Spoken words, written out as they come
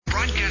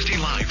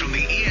live from the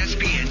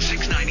ESPN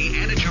 690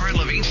 Anajar and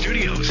Levine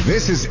studios.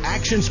 This is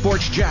Action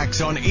Sports Jax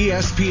on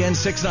ESPN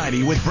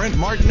 690 with Brent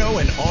Martineau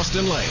and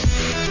Austin Lane.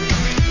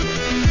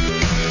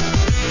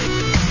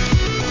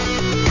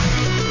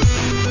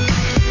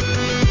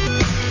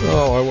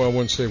 Oh, I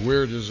wouldn't say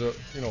weird is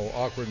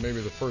awkward. Maybe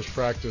the first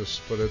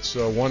practice, but it's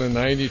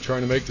 1-90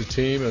 trying to make the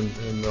team, and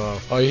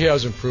he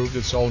has improved.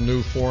 It's all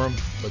new for him.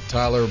 But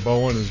Tyler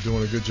Bowen is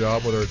doing a good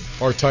job with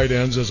our tight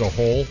ends as a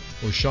whole.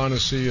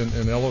 O'Shaughnessy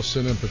and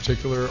Ellison in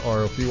particular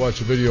are. If you watch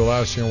the video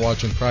last year and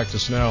watching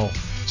practice now,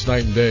 it's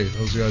night and day.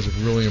 Those guys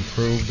have really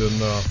improved, and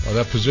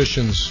that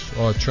position's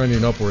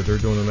trending upward. They're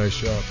doing a nice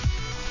job.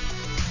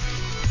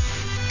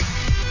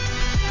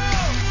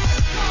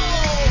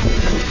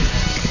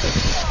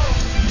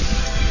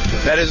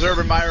 That is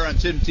Urban Meyer on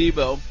Tim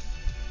Tebow.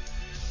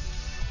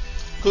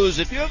 Clues,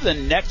 if you have the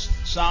next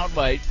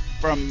soundbite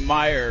from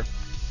Meyer,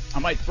 I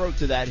might throw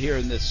to that here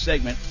in this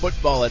segment,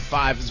 Football at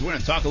 5, as we're going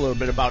to talk a little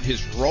bit about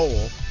his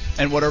role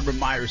and what Urban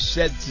Meyer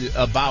said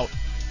about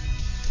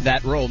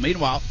that role.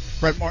 Meanwhile,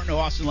 Brent Martineau,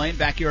 Austin Lane,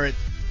 back here at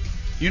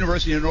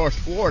University of North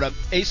Florida,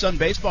 ASUN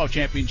Baseball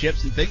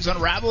Championships, and things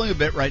unraveling a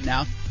bit right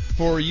now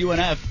for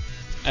UNF.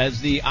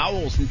 As the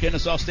Owls from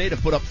Kennesaw State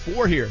have put up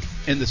 4 here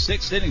in the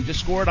 6th inning.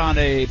 Just scored on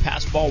a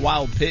pass ball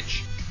wild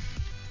pitch.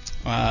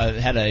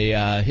 Had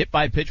a hit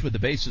by pitch with the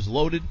bases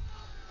loaded.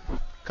 A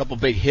couple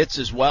big hits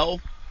as well.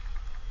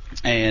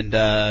 And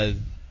the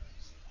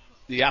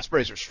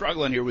Ospreys are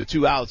struggling here with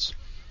 2 outs.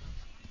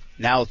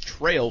 Now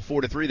trail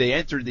 4-3. They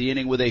entered the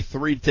inning with a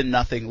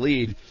 3-0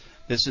 lead.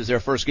 This is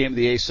their first game of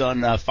the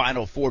ASUN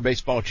Final Four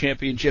Baseball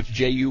Championships.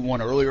 JU won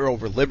earlier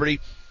over Liberty.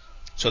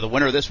 So the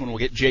winner of this one will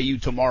get JU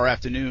tomorrow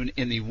afternoon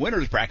in the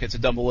winner's bracket. It's a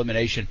double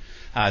elimination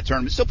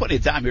tournament. Still plenty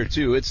of time here,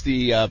 too. It's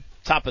the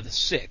top of the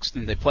 6th,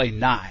 and they play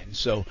 9.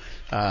 So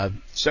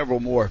several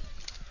more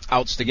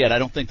outs to get. I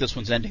don't think this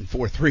one's ending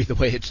 4-3 the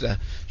way it's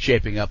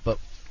shaping up, but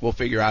we'll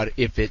figure out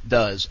if it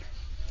does.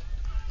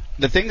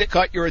 The thing that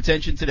caught your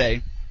attention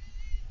today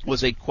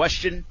was a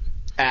question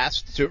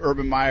asked to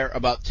Urban Meyer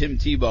about Tim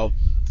Tebow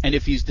and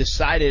if he's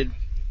decided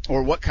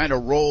or what kind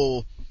of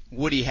role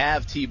would he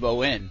have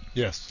Tebow in?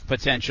 Yes.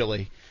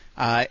 Potentially.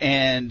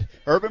 And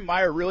Urban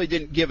Meyer really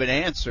didn't give an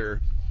answer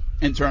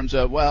in terms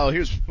of, well,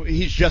 he's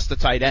just a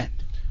tight end.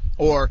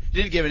 Or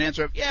didn't give an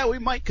answer of, yeah, we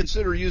might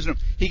consider using him.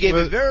 He gave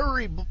a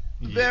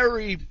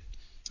very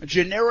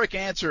generic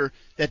answer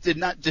that did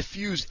not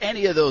diffuse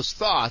any of those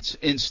thoughts.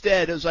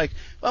 Instead, it was like,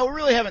 well, we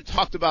really haven't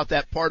talked about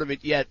that part of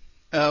it yet.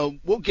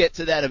 We'll get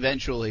to that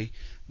eventually.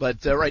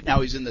 But right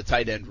now he's in the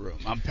tight end room.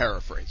 I'm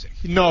paraphrasing.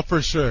 No,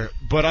 for sure.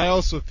 But I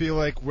also feel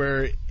like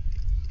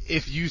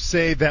if you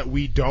say that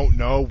we don't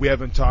know, we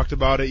haven't talked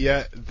about it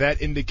yet,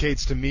 that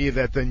indicates to me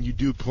that then you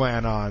do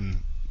plan on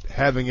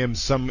having him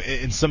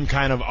in some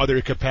kind of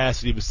other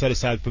capacity set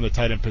aside from the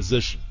tight end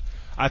position.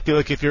 I feel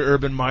like if you're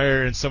Urban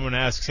Meyer and someone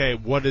asks, hey,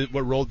 what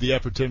role do you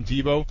have for Tim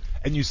Tebow?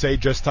 And you say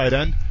just tight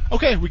end,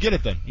 okay, we get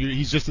it then.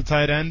 He's just a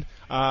tight end.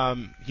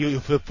 He'll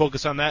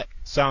focus on that.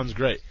 Sounds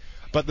great.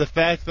 But the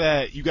fact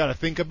that you got to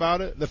think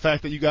about it, the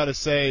fact that you got to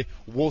say,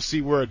 we'll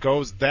see where it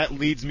goes, that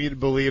leads me to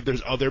believe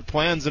there's other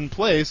plans in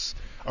place,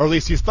 or at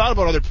least he's thought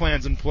about other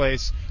plans in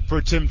place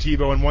for Tim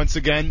Tebow. And once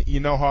again, you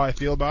know how I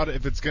feel about it.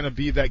 If it's going to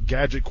be that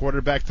gadget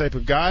quarterback type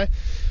of guy,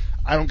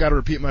 I don't got to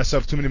repeat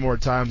myself too many more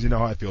times. You know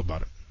how I feel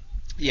about it.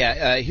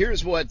 Yeah,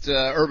 here's what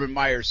Urban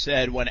Meyer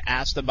said when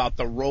asked about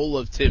the role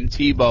of Tim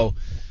Tebow.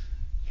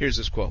 Here's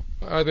his quote.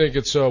 I think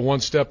it's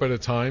one step at a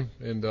time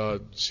and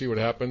see what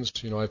happens.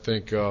 I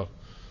think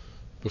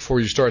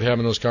before you start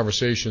having those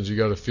conversations, you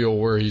got to feel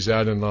where he's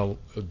at in the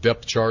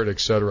depth chart,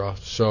 et cetera.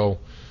 So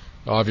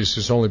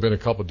obviously it's only been a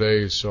couple of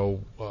days, so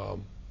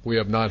we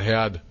have not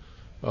had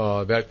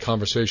that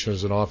conversation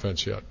as an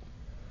offense yet,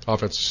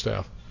 offensive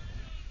staff.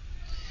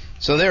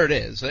 So there it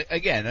is.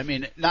 Again, I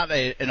mean, not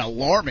an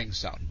alarming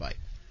soundbite,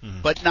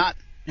 but not,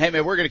 hey,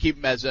 man, we're going to keep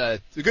him as a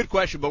good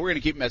question, but we're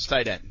going to keep him as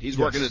tight end. He's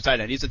working as a tight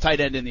end. He's a tight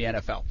end in the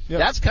NFL. Yep.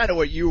 That's kind of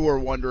what you were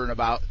wondering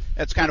about.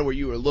 That's kind of what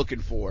you were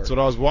looking for. That's what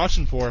I was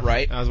watching for.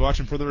 Right. I was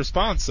watching for the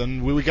response,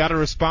 and we got a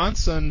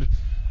response, and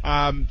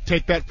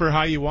take that for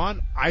how you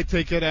want. I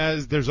take it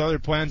as there's other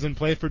plans in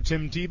play for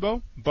Tim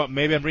Tebow, but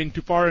maybe I'm reading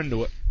too far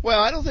into it.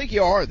 Well, I don't think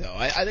you are, though.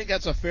 I think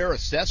that's a fair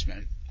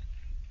assessment.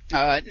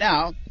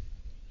 Now,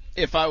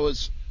 if I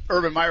was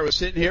Urban Meyer was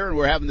sitting here and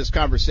we're having this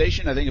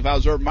conversation, I think if I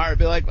was Urban Meyer, I'd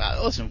be like,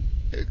 well, listen,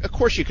 of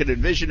course you could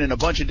envision in a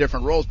bunch of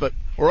different roles, but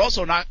we're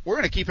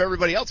going to keep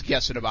everybody else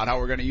guessing about how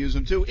we're going to use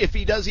him too, if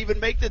he does even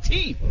make the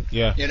team.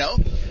 Yeah.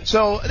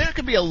 So there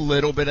could be a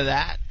little bit of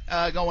that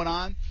going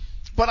on,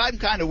 but I'm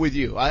kind of with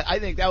you. I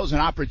think that was an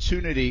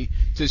opportunity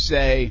to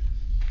say,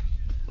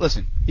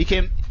 listen,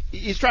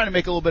 he's trying to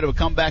make a little bit of a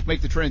comeback,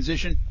 make the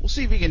transition. We'll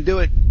see if he can do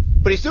it,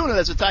 but he's doing it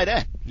as a tight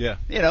end. Yeah.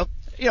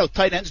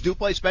 Tight ends do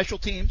play special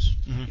teams.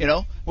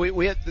 Mm-hmm.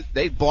 We have,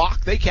 they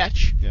block, they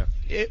catch. Yeah.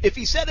 If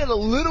he said it a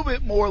little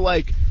bit more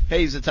like, hey,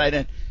 he's a tight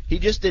end, he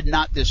just did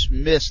not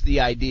dismiss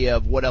the idea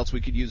of what else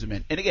we could use him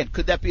in. And again,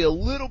 could that be a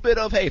little bit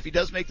of, hey, if he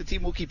does make the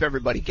team, we'll keep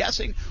everybody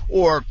guessing?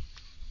 Or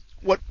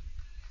what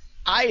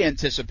I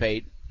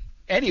anticipate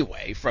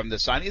anyway from the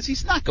signing is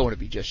he's not going to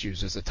be just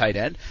used as a tight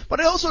end, but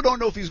I also don't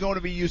know if he's going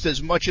to be used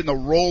as much in the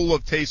role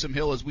of Taysom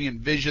Hill as we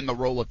envision the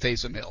role of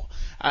Taysom Hill.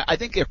 I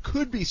think there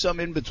could be some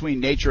in-between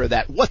nature of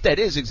that. What that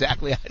is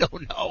exactly, I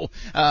don't know,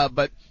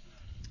 but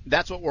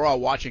that's what we're all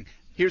watching.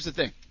 Here's the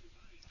thing.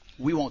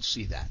 We won't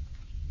see that,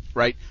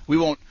 right?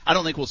 I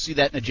don't think we'll see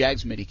that in a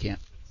Jags minicamp.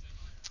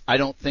 I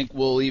don't think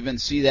we'll even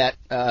see that.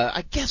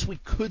 I guess we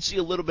could see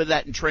a little bit of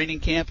that in training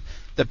camp,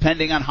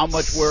 depending on how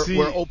much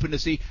we're open to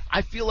see.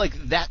 I feel like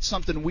that's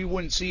something we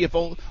wouldn't see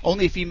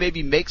only if he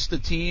maybe makes the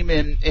team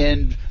and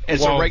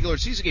it's a regular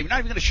season game. You're not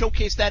even going to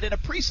showcase that in a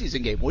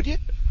preseason game, would you?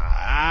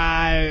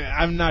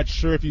 I'm not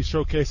sure if you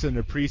showcase it in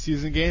a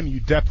preseason game. You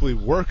definitely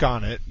work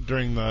on it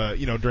during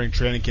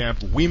training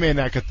camp. We may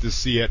not get to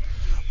see it,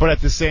 but at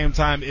the same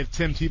time, if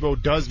Tim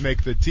Tebow does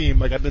make the team,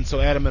 like I've been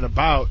so adamant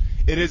about,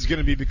 it is going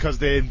to be because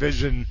they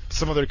envision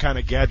some other kind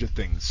of gadget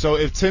things. So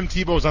if Tim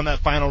Tebow's on that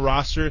final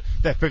roster,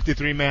 that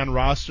 53-man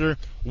roster,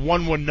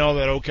 one would know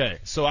that, okay,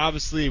 so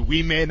obviously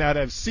we may not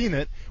have seen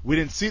it. We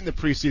didn't see it in the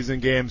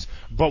preseason games,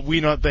 but we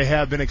know they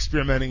have been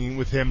experimenting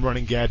with him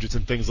running gadgets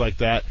and things like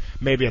that,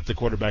 maybe at the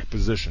quarterback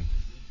position.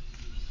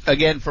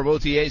 Again, from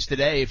OTAs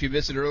today, if you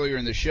missed it earlier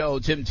in the show,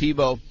 Tim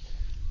Tebow,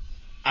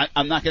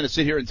 I'm not going to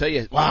sit here and tell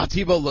you, wow,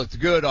 Tebow looked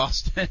good,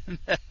 Austin.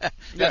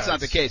 That's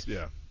not the case.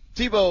 Yeah.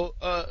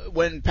 Tebow,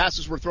 when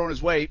passes were thrown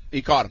his way,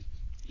 he caught them.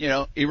 You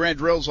know, he ran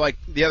drills like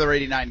the other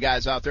 89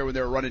 guys out there when they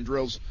were running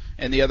drills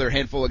and the other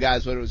handful of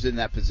guys when it was in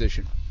that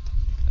position.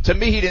 To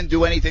me, he didn't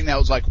do anything that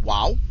was like,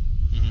 wow.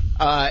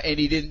 And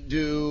he didn't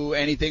do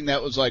anything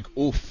that was like,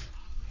 oof.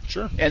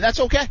 Sure. And that's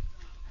okay.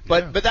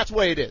 But that's the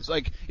way it is.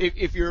 Like,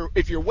 if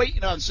you're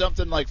waiting on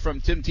something like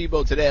from Tim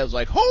Tebow today, I was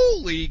like,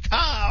 holy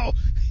cow.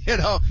 You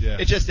know,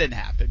 It just didn't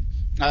happen.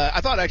 I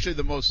thought actually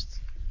the most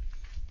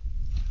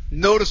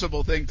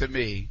noticeable thing to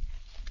me,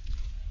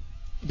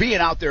 being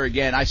out there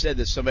again, I said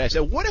this to somebody, I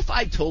said, what if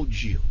I told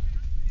you?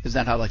 Isn't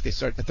that how like they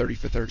start the 30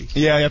 for 30?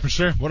 Yeah, for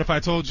sure. What if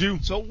I told you?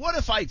 So what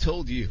if I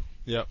told you?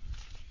 Yep.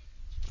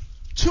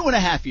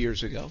 2.5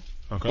 years ago,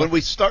 when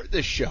we start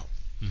this show,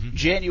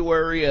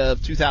 January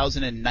of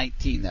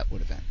 2019, that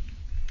would have been,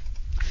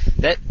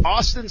 that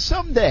Austin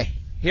someday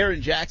here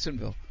in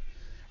Jacksonville,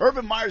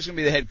 Urban Meyer's going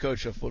to be the head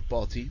coach of the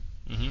football team.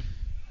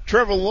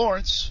 Trevor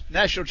Lawrence,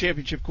 national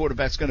championship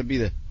quarterback, is going to be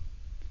the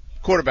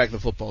quarterback of the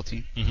football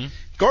team.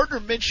 Gardner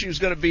Minshew is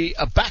going to be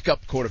a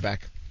backup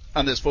quarterback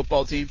on this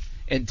football team.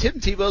 And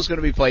Tim Tebow is going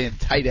to be playing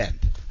tight end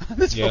on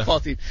this football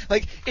team.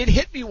 Like, it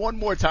hit me one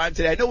more time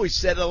today. I know we've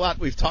said it a lot,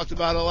 we've talked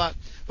about it a lot,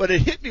 but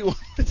it hit me one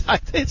more time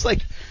today. It's like,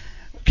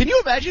 can you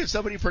imagine if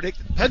somebody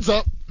predicted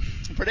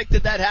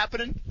that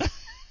happening?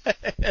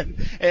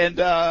 and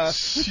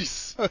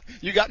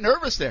you got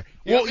nervous there.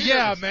 Well,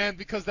 yeah, nervous. Man,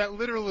 because that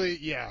literally,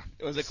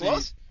 Was it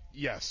close?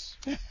 Yes.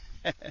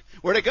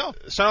 Where'd it go?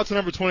 Shout out to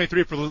number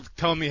 23 for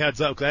telling me heads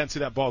up because I didn't see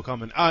that ball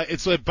coming.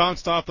 It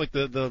bounced off like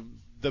the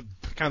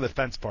kind of the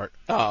fence part.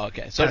 Oh,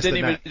 okay. So it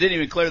didn't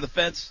even clear the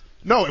fence?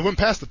 No, it went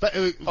past the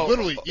fence.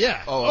 Literally,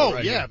 yeah.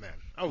 Right yeah, here.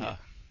 man.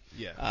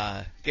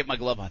 Yeah. Get my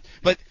glove on.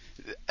 But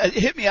it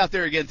hit me out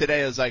there again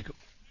today. I was like,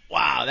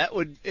 wow,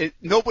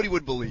 nobody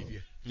would believe you.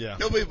 Yeah.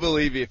 Nobody would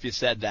believe you if you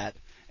said that.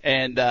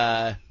 And,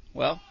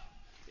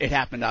 it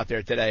happened out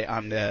there today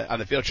on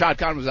the field. Shad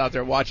Khan was out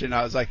there watching.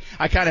 I was like,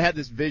 I kind of had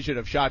this vision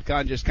of Shad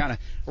Khan just kind of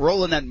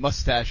rolling that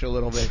mustache a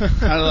little bit.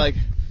 Kind of like,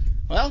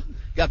 well,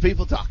 got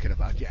people talking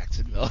about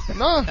Jacksonville.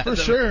 No, for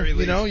sure.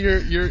 You know,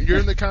 you're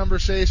in the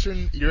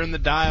conversation, you're in the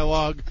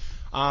dialogue,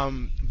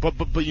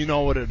 but you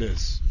know what it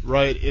is,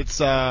 right? It's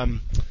the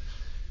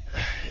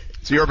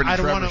Urban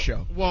and Trevor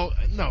show. Well,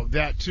 no,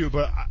 that too,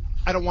 but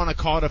I don't want to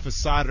call it a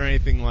facade or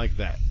anything like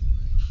that.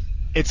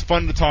 It's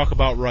fun to talk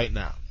about right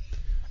now.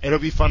 It'll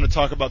be fun to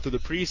talk about through the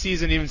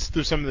preseason, even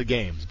through some of the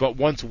games. But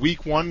once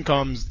week one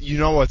comes, you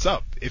know what's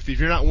up. If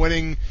you're not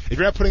winning, if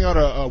you're not putting out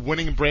a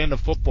winning brand of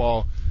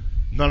football,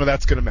 none of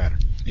that's going to matter.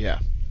 Yeah.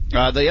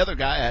 The other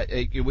guy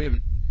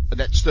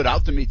that stood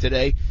out to me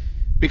today,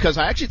 because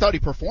I actually thought he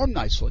performed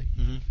nicely,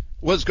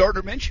 was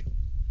Gardner Minshew.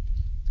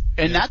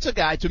 And that's a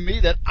guy, to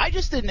me, that I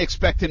just didn't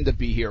expect him to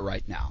be here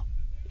right now.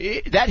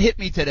 That hit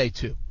me today,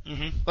 too.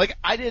 Like,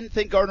 I didn't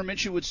think Gardner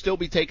Minshew would still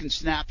be taking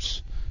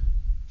snaps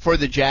for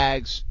the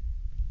Jags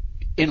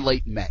in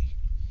late May.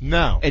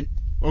 No. And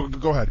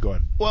go ahead.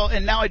 Well,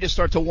 and now I just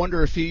start to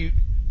wonder if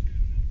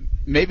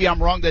maybe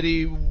I'm wrong that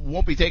he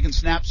won't be taking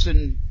snaps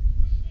in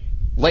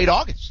late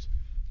August.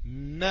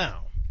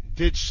 Now,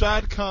 did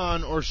Shad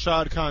Khan or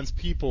Shad Khan's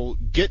people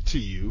get to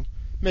you,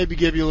 maybe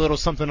give you a little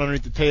something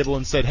underneath the table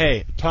and said,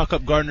 hey, talk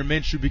up Gardner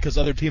Minshew because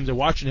other teams are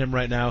watching him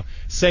right now,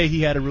 say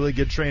he had a really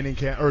good training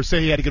camp, or say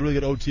he had a really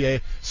good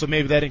OTA, so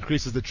maybe that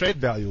increases the trade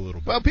value a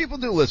little bit. Well, people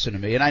do listen to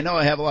me, and I know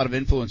I have a lot of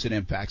influence and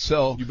impact,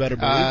 so you better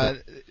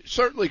believe it.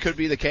 Certainly could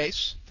be the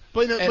case.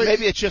 But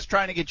maybe it's just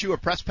trying to get you a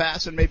press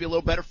pass and maybe a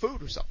little better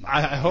food or something.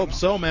 I hope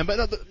so, man.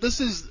 But this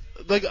is,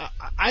 like,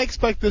 I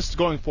expect this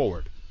going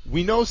forward.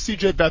 We know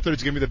C.J. Beathard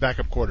is going to be the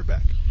backup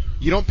quarterback.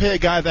 You don't pay a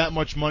guy that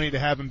much money to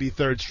have him be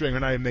third string or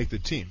not even make the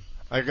team.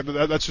 Like,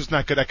 that's just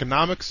not good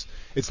economics.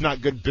 It's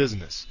not good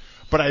business.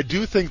 But I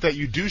do think that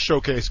you do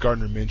showcase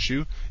Gardner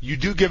Minshew. You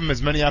do give him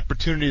as many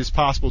opportunities as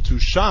possible to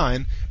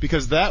shine,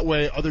 because that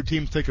way other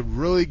teams take a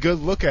really good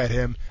look at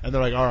him and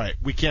they're like, all right,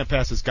 we can't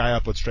pass this guy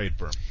up. Let's trade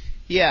for him.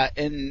 Yeah,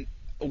 and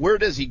where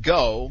does he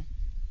go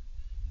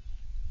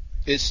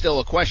is still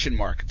a question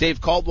mark.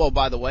 Dave Caldwell,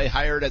 by the way,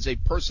 hired as a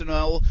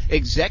personnel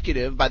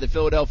executive by the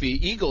Philadelphia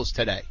Eagles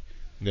today.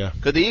 Yeah.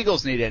 Could the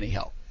Eagles need any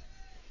help?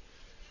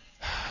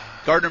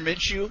 Gardner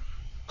Minshew,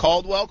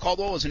 Caldwell.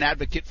 Caldwell was an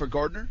advocate for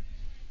Gardner.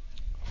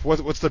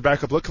 What's their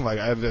backup looking like?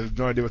 I have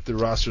no idea what their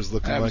roster's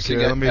looking like. Obviously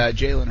got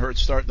Jalen Hurts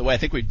starting the way. I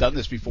think we've done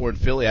this before in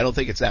Philly. I don't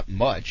think it's that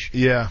much.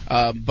 Yeah.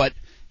 But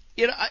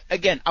you know,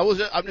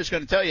 I'm just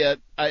going to tell you,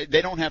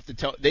 they don't have to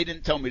tell. They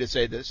didn't tell me to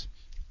say this.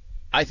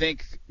 I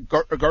think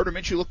Gardner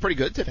Minshew looked pretty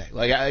good today.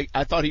 Like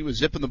I thought he was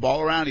zipping the ball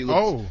around. He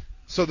looked.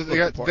 So they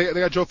got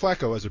Joe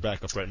Flacco as their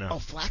backup right now. Oh,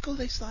 Flacco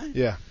they signed?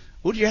 Yeah.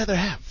 Who would you rather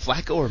have,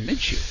 Flacco or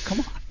Minshew?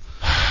 Come on.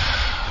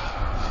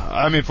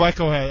 I mean,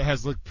 Flacco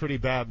has looked pretty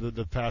bad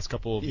the past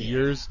couple of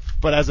years,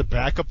 but as a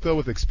backup though,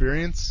 with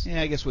experience,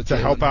 I guess with to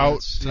help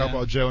out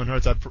Jalen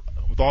Hurts,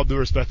 with all due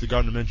respect to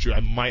Gardner Minshew, I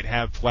might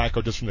have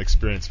Flacco just from the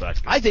experience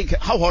factor. I think,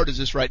 how hard is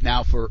this right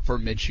now for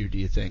Minshew? Do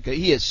you think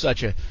he is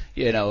such a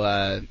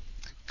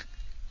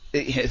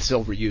it's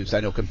overused.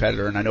 I know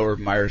competitor, and I know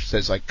Urban Meyer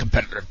says like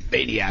competitor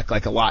maniac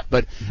like a lot,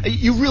 but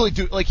you really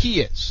do, like he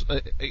is.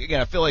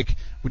 Again, I feel like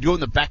we're doing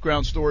the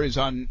background stories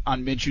on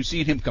Minshew,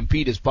 seeing him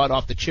compete his butt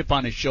off, the chip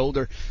on his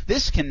shoulder.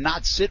 This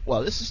cannot sit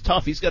well. This is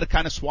tough. He's got to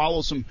kind of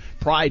swallow some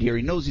pride here.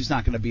 He knows he's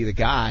not going to be the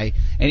guy,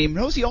 and he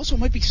knows he also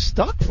might be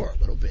stuck for a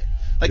little bit.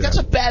 That's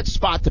a bad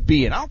spot to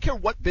be in. I don't care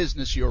what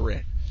business you're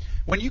in.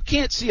 When you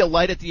can't see a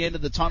light at the end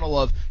of the tunnel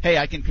of, hey,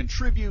 I can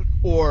contribute,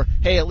 or,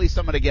 hey, at least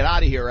I'm going to get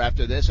out of here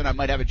after this and I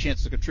might have a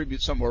chance to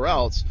contribute somewhere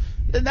else,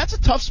 then that's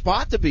a tough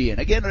spot to be in.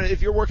 Again,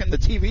 if you're working the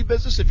TV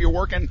business, if you're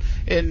working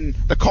in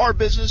the car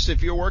business,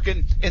 if you're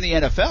working in the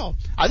NFL,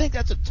 I think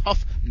that's a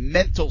tough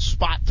mental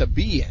spot to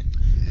be in.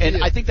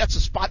 And I think that's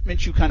a spot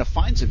Minshew kind of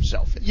finds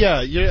himself in. Yeah,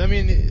 I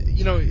mean,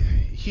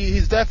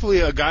 he's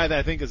definitely a guy that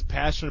I think is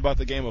passionate about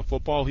the game of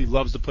football. He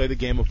loves to play the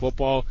game of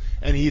football,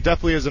 and he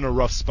definitely is in a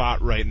rough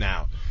spot right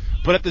now.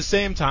 But at the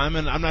same time,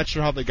 and I'm not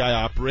sure how the guy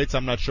operates,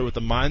 I'm not sure what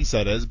the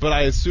mindset is, but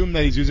I assume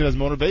that he's using it as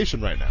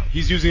motivation right now.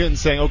 He's using it and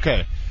saying,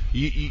 okay,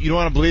 you don't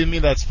want to believe in me,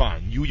 that's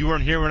fine. You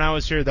weren't here when I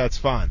was here, that's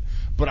fine.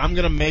 But I'm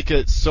going to make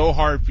it so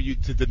hard for you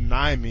to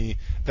deny me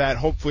that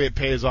hopefully it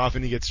pays off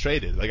and he gets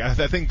traded. Like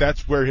I think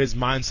that's where his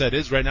mindset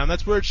is right now, and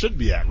that's where it should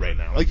be at right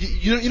now. Like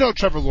you know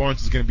Trevor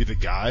Lawrence is going to be the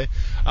guy.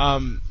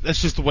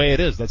 That's just the way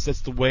it is.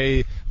 That's the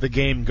way the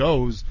game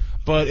goes.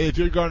 But if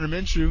you're Gardner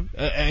Minshew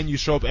and you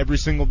show up every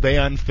single day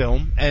on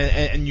film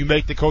and you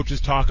make the coaches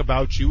talk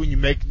about you and you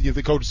make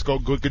the coaches go,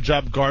 good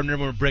job, Gardner,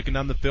 when we're breaking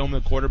down the film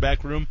in the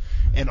quarterback room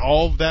and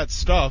all of that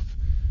stuff,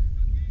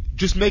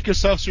 just make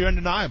yourself so you're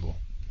undeniable.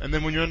 And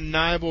then when you're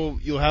undeniable,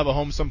 you'll have a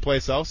home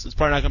someplace else. It's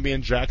probably not going to be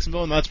in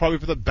Jacksonville, and that's probably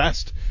for the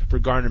best for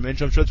Gardner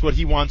Minshew. I'm sure that's what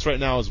he wants right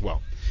now as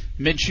well.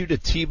 Minshew to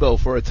Tebow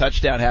for a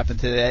touchdown happened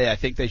today. I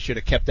think they should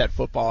have kept that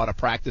football out of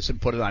practice and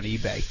put it on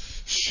eBay.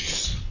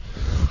 Jeez.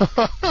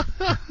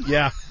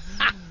 Yeah.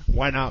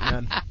 Why not,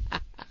 man?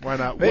 Why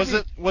not?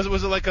 Maybe.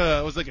 Was it like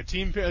a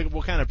team period? Like,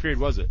 what kind of period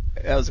was it?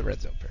 That was a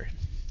red zone period.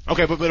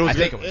 Okay, but it was,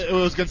 it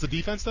was against the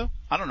defense though?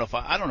 I don't know if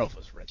it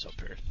was a red zone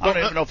period. I don't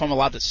even know if I'm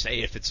allowed to say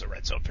if it's a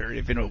red zone period,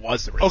 if it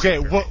was the red zone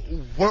period.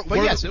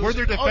 Okay, were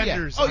there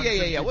defenders? Oh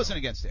yeah. It wasn't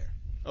against there.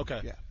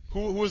 Okay. Yeah.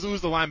 Who was the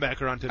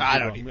linebacker on Tim Tebow? I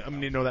don't even know. I'm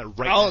going to know that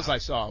right All now. As I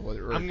saw was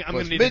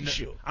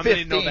Minshew. I'm going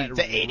to know that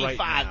to 85,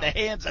 right the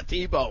hands of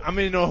Tebow. I'm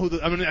going to know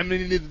I'm going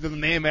to need the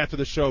name after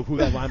the show of who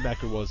that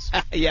linebacker was.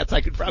 Yes,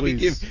 I could probably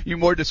give you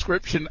more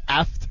description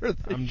after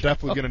the I'm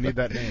definitely going to need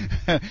that name.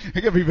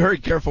 You got to be very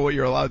careful what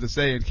you're allowed to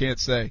say and can't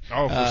say.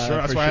 Oh, for sure.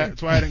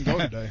 That's why I didn't go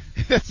today.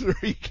 That's where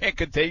you can't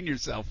contain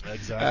yourself.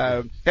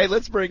 Exactly. Hey,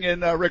 let's bring in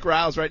Rick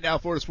Riles right now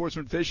for the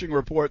Sportsman Fishing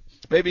Report.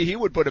 Maybe he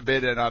would put a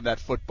bid in on that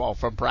football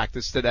from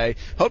practice today.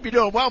 Hope you're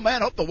doing well,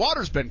 man. Hope the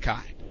water's been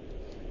kind.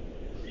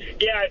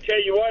 Yeah, I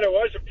tell you what, it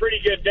was a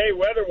pretty good day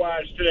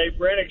weather-wise today,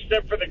 Brent,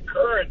 except for the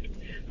current.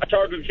 I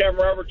talked with Captain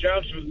Robert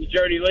Johnson from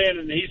Jody Lynn,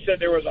 and he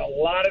said there was a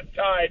lot of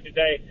tide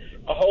today,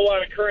 a whole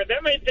lot of current.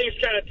 That made things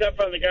kind of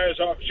tough on the guys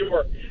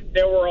offshore.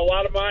 There were a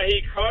lot of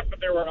mahi caught, but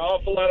there were an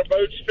awful lot of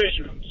boats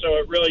fishing them, so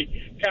it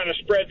really kind of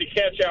spread the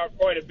catch out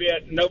quite a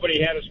bit.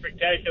 Nobody had a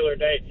spectacular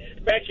day.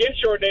 Back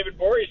inshore, David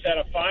Voorhees had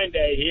a fine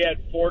day. He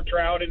had 4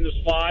 trout in the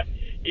slot.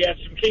 He had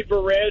some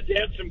keeper reds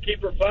and some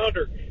keeper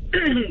flounder.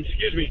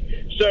 Excuse me.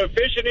 So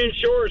fishing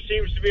inshore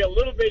seems to be a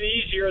little bit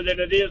easier than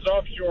it is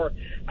offshore.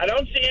 I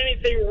don't see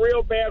anything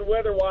real bad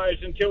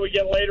weather-wise until we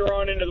get later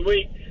on into the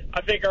week.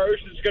 I think our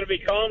ocean's going to be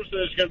calm, so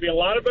there's going to be a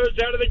lot of boats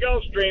out of the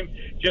Gulf Stream.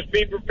 Just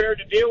be prepared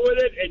to deal with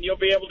it, and you'll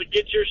be able to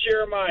get your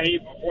share of mahi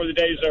before the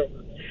day's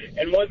over.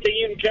 And one thing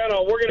you can count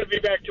on, we're going to be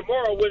back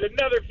tomorrow with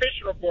another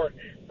fishing report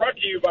brought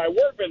to you by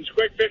Workman's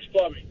Quick Fix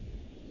Plumbing.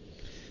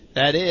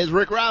 That is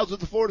Rick Riles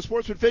with the Florida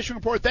Sportsman Fishing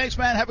Report. Thanks,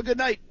 man. Have a good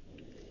night.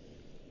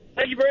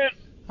 Thank you, Brent.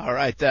 All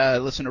right,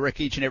 listen to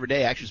Rick each and every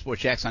day. Action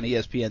Sports Jax on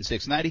ESPN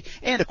 690.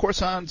 And, of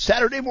course, on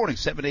Saturday morning,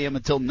 7 a.m.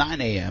 until 9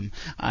 a.m.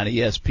 on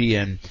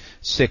ESPN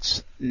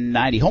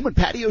 690. Home and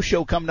Patio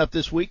Show coming up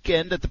this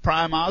weekend at the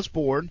Prime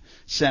Osborne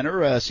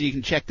Center, so you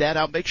can check that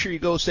out. Make sure you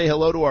go say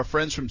hello to our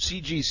friends from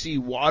CGC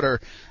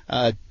Water.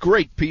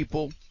 Great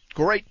people,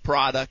 great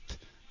product.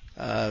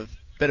 Been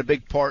a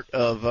big part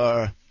of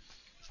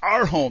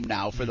our home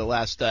now for the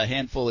last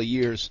handful of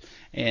years.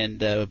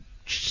 And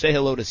say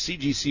hello to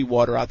CGC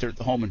Water out there at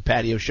the Home and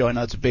Patio Show. I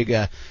know it's a big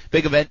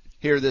event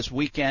here this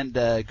weekend.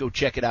 Go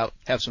check it out,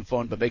 have some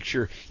fun, but make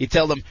sure you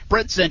tell them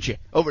Brent sent you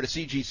over to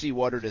CGC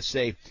Water to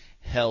say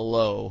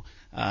hello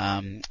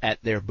at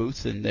their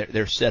booth and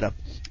their setup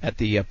at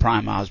the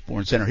Prime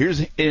Osborne Center.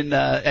 Here's at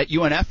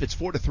UNF, it's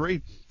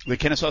 4-3. The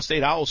Kennesaw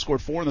State Owls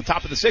scored 4 in the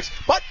top of the 6th,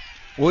 but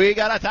we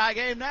got a tie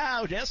game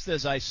now, just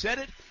as I said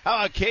it. How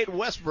about Cade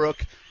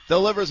Westbrook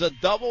delivers a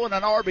double and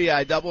an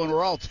RBI double, and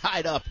we're all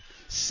tied up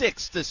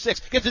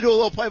 6-6. Get to do a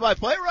little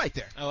play-by-play right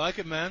there. I like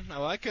it, man. I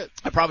like it.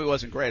 I probably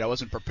wasn't great. I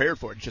wasn't prepared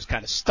for it. It just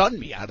kind of stunned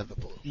me out of the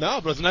blue. No,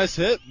 but it's a nice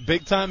hit.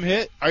 Big-time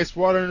hit. Ice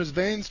water in his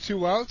veins.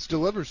 2 outs.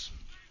 Delivers.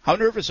 How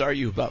nervous are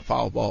you about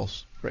foul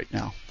balls right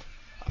now?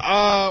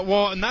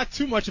 Well, not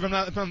too much if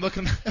I'm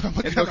looking at my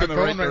in the right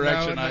right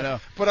direction. Now, I know.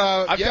 But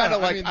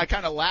I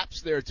kind of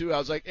lapsed there too. I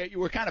was like, you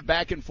were kind of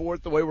back and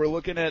forth the way we're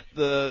looking at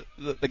the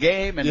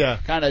game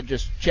and kind of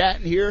just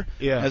chatting here.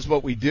 Yeah, that's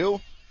what we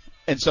do.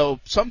 And so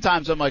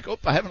sometimes I'm like,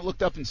 I haven't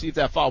looked up and see if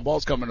that foul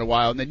ball's coming in a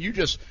while. And then you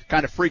just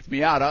kind of freaked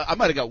me out. I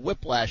might have got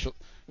whiplash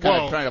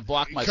kind of trying to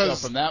block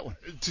myself from that one.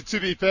 To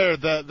be fair,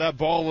 that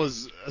ball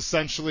was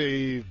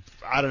essentially,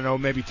 I don't know,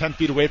 maybe 10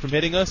 feet away from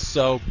hitting us.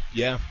 So,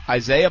 yeah.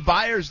 Isaiah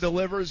Byers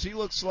delivers. He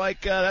looks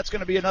like that's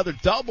going to be another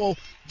double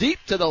deep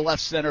to the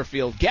left center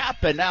field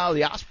gap. And now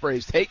the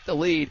Ospreys take the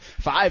lead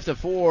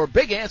 5-4.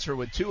 Big answer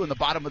with 2 in the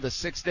bottom of the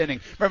 6th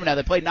inning. Remember now,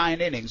 they played 9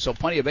 innings, so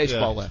plenty of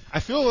baseball left. I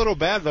feel a little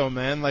bad, though,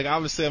 man. Like,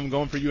 obviously I'm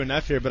going for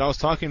UNF here, but I was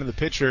talking to the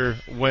pitcher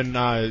when,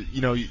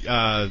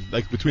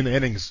 like between the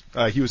innings,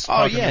 he was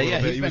talking a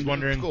little bit. He was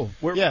wondering. Cool.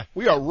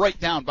 We are right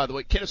down, by the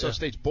way. Kennesaw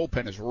State's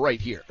bullpen is right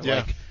here.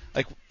 Yeah.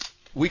 Like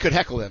we could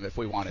heckle him if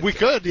we wanted. We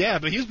could, yeah,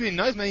 but he was being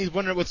nice, man. He's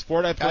wondering what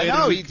sport I played. I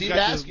know, he did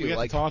ask you. We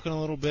got talking a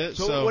little bit.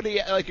 So what do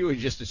you, like, you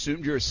just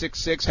assumed you were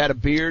 6'6", had a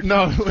beard,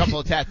 no, a couple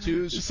of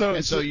tattoos,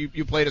 so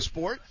you played a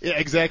sport? Yeah,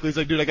 exactly. He's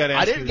like, dude, I got to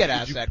ask you. I didn't get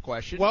asked that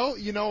question. Well,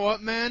 you know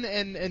what, man,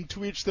 and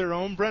to each their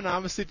own, Brent.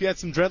 Obviously, if you had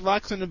some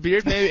dreadlocks and a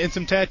beard maybe and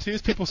some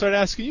tattoos, people start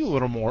asking you a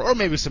little more, or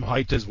maybe some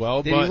height as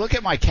well. Did you look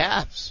at my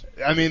calves?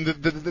 I mean,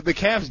 the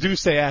calves do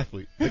say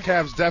athlete. The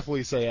calves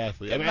definitely say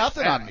athlete. I mean,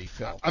 nothing on me,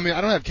 Phil. I mean,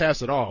 I don't have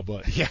calves at all,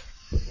 but yeah.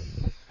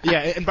 Yeah,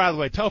 and by the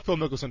way, tell Phil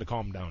Mickelson to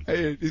calm down.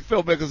 Hey,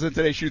 Phil Mickelson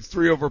today shoots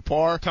 3 over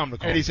par. Tell him to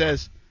calm And he down.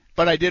 says,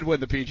 but I did win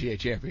the PGA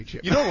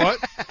Championship. You know what,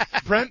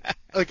 Brent?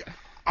 Like,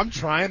 I'm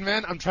trying,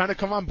 man. I'm trying to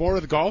come on board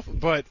with golf,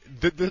 but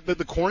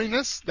the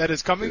corniness that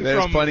is coming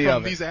from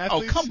these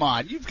athletes. Oh, come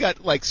on. You've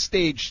got, like,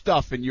 stage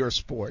stuff in your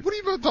sport. What are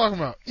you talking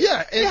about?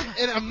 Yeah,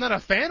 and I'm not a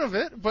fan of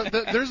it, but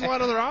there's a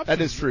lot of other options.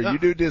 That is true. You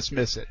do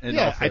dismiss it.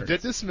 Yeah, I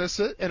did dismiss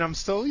it, and I'm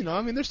still,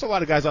 there's still a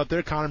lot of guys out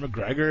there, Conor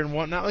McGregor and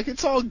whatnot. Like,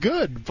 it's all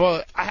good,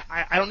 but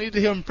I don't need to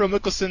hear Phil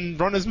Mickelson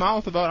run his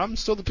mouth about I'm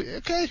still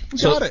okay, we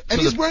got it.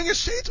 And he's wearing his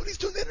shades when he's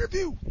doing the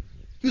interview.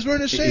 He was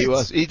wearing his shades. He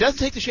was. He doesn't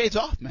take the shades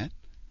off, man.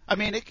 I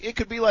mean, it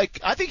could be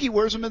like, I think he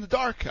wears them in the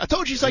dark. I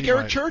told you he's like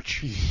Eric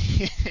Church.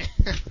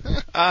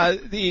 So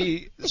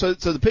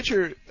the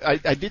pitcher,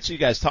 I did see you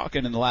guys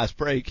talking in the last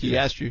break. He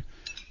asked you,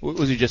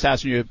 was he just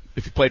asking you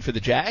if you played for the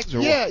Jags?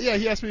 Or yeah,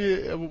 he asked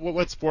me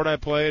what sport I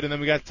played, and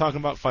then we got talking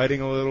about fighting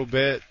a little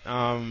bit,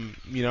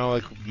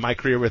 like my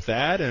career with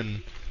that,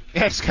 and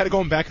just kind of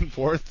going back and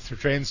forth for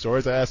trading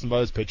stories. I asked him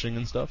about his pitching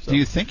and stuff. So. Do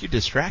you think you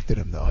distracted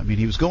him, though? I mean,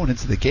 he was going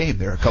into the game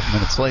there a couple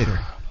minutes later.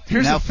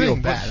 Here's now the thing,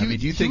 feel bad. He, I mean,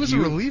 do you he think was a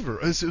reliever.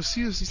 He's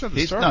not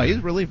the starter. No, he's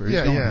a reliever.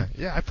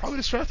 Yeah. I probably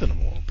distracted him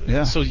a little bit.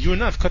 Yeah. So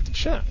UNF cut the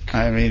check.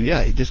 I mean,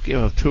 yeah, he just gave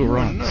up 2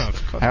 runs.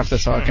 After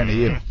talking to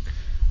you,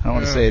 I don't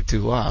want to say it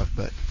too loud,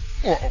 but.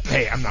 Well,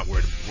 hey, I'm not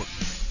worried.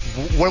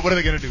 What are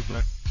they gonna do,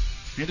 Brent?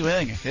 You do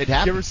anything. It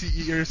happens.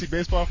 You ever see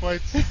baseball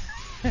fights?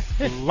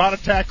 A lot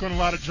of tackling, a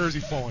lot of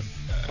jersey pulling.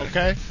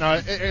 Okay. Now,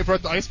 if we're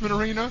at the Iceman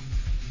Arena,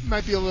 you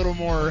might be a little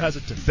more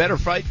hesitant. Better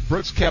fight,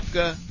 Brooks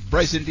Koepka,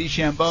 Bryson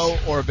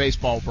DeChambeau, or a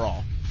baseball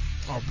brawl?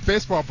 Oh,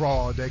 baseball brawl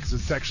all day because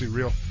it's actually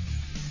real.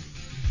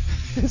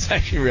 It's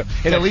actually real.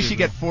 And at least you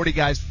get 40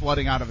 guys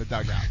flooding out of a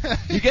dugout.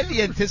 You get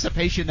the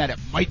anticipation that it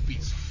might be,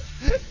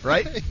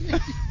 right?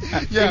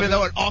 Even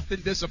though it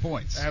often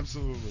disappoints.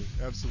 Absolutely.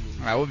 All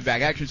right, we'll be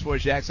back. Action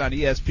Sports Jax on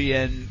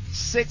ESPN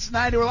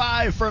 690. We're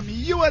live from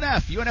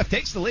UNF. UNF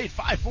takes the lead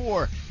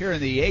 5-4 here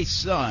in the Ace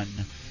Sun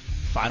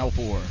Final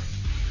Four.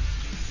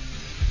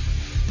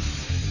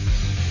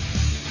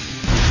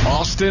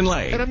 Austin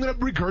Lane. And I'm going to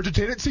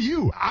regurgitate it to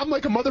you. I'm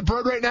like a mother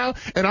bird right now,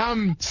 and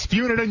I'm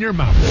spewing it in your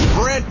mouth.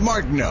 Brent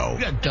Martineau.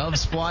 We got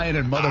doves flying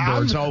and mother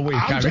birds all week.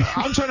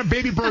 I'm trying to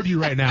baby bird you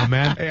right now,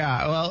 man.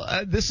 Yeah,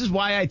 well, this is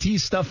why I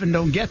tease stuff and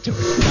don't get to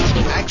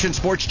it. Action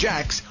Sports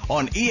Jax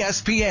on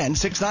ESPN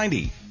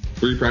 690.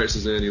 3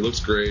 practices in, he looks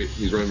great.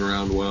 He's running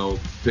around well,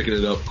 picking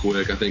it up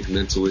quick. I think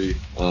mentally,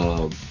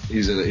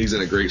 he's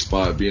in a great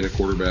spot being a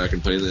quarterback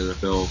and playing in the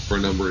NFL for a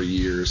number of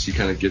years. He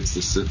kind of gets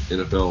the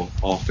NFL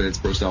offense,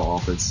 pro-style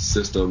offense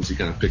systems. He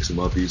kind of picks them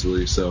up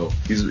easily. So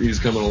he's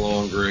coming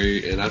along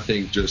great. And I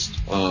think just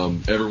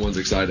everyone's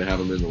excited to have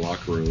him in the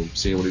locker room,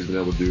 seeing what he's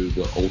been able to do,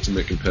 the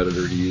ultimate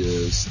competitor he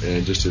is,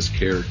 and just his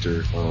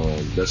character.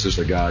 That's just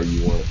a guy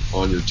you want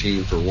on your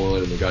team for one,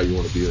 and the guy you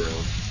want to be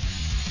around.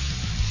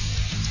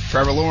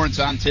 Trevor Lawrence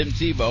on Tim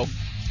Tebow.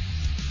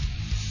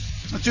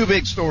 The 2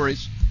 big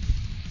stories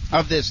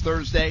of this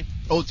Thursday,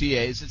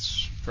 OTAs.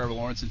 It's Trevor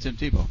Lawrence and Tim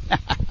Tebow.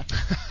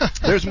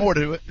 There's more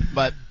to it,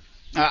 but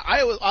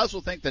I also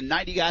think the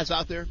 90 guys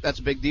out there, that's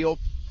a big deal.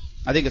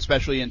 I think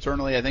especially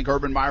internally. I think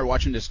Urban Meyer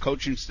watching this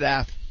coaching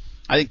staff,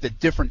 I think the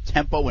different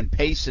tempo and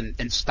pace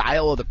and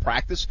style of the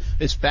practice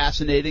is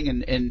fascinating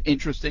and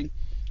interesting.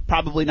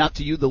 Probably not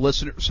to you, the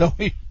listener, so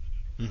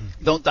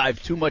don't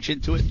dive too much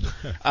into it.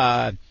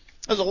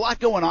 There's a lot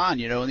going on,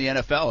 in the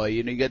NFL.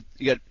 You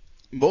get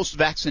most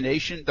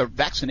vaccination. The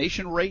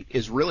vaccination rate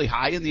is really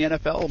high in the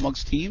NFL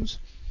amongst teams.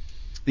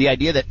 The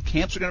idea that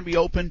camps are going to be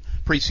open,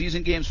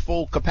 preseason games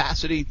full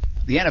capacity,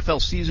 the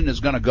NFL season is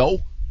going to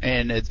go,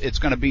 and it's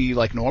going to be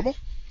like normal.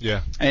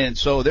 Yeah. And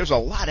so there's a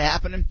lot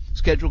happening.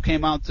 Schedule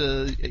came out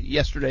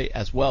yesterday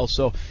as well.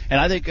 So, and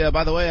I think,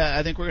 by the way,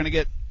 I think we're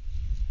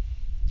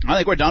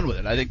done with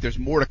it. I think there's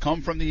more to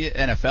come from the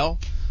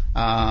NFL.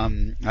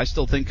 I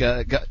still think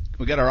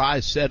we got our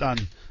eyes set on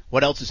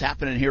what else is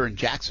happening here in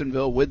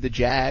Jacksonville with the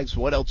Jags,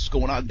 what else is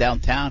going on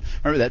downtown.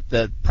 Remember that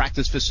the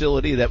practice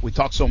facility that we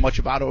talked so much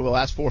about over the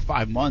last 4 or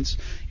 5 months,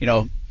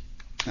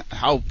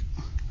 how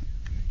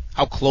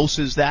close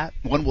is that?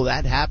 When will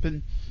that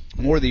happen?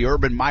 More the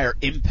Urban Meyer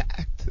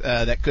impact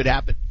that could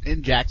happen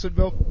in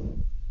Jacksonville.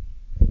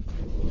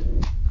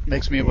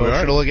 Makes me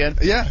emotional again.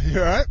 Yeah,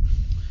 you're all right.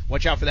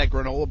 Watch out for that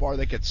granola bar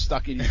that gets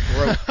stuck in your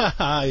throat.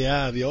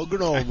 Yeah, the old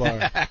granola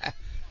bar.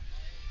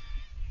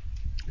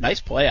 Nice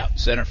play out in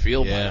center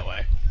field, by the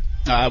way.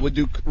 I would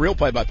do real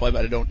play-by-play,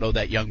 but I don't know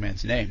that young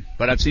man's name.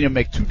 But I've seen him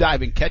make 2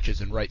 diving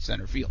catches in right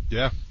center field.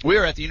 Yeah. We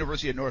are at the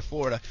University of North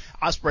Florida.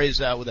 Ospreys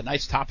with a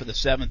nice top of the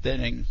 7th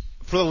inning.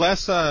 For the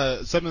last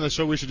segment of the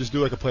show, we should just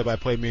do like a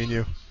play-by-play, me and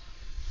you.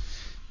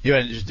 You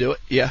want to just do it?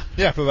 Yeah.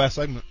 Yeah, for the last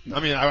segment.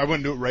 I mean, I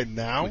wouldn't do it right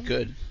now. We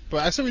could.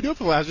 But I said we do it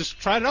for the last. Just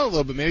try it out a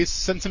little bit. Maybe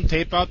send some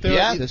tape out there.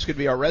 Yeah, this could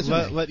be our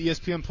resume. Let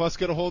ESPN Plus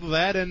get a hold of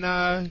that,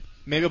 and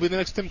maybe it'll be the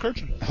next Tim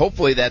Kirchin.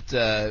 Hopefully that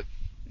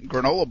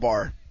granola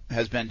bar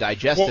has been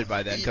digested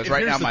by then, because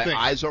right now my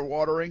eyes are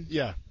watering.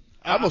 Yeah.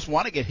 I almost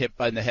want to get hit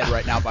in the head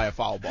right now by a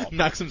foul ball.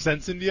 Knock some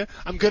sense into you.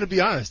 I'm going to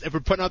be honest. If we're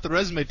putting out the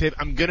resume tape,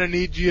 I'm going to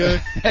need you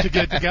to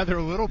get together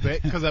a little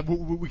bit, because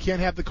we can't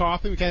have the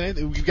coffee.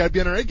 We've got to be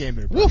on our A game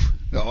here. Woof.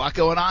 There's a lot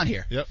going on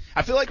here. Yep.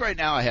 I feel like right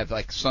now I have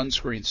like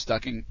sunscreen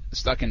stuck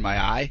in my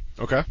eye.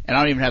 Okay. And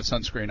I don't even have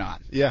sunscreen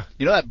on. Yeah.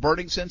 You know that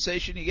burning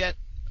sensation you get?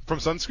 From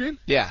sunscreen?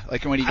 Yeah,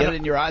 like when you get it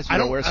in your eyes, you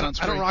don't wear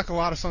sunscreen. I don't rock a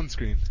lot of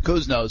sunscreen.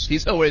 Kuz knows.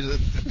 He's always at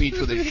the beach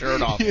with his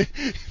shirt off.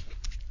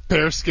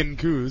 Bearskin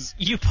Kuz.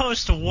 You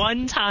post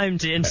one time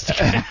to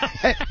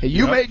Instagram.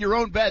 You made your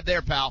own bed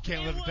there, pal.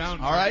 Can't live it down.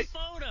 All right.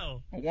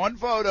 Photo. One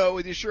photo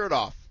with your shirt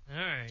off. All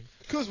right.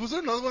 Kuz, was there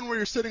another one where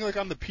you're sitting like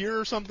on the pier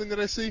or something that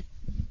I see?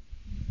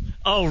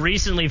 Oh,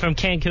 recently from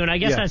Cancun. I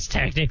guess that's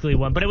technically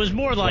one, but it was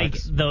more like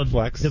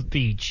the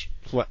beach.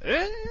 Flex.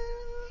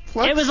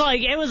 It was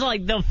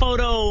like the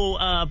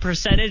photo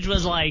percentage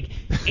was like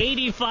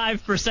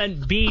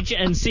 85% beach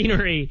and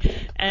scenery,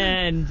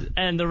 and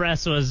the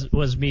rest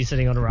was me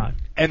sitting on a rock.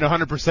 And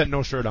 100%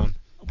 no shirt on.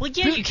 Well,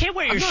 yeah, you can't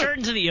wear your shirt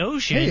into the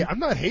ocean. Hey, I'm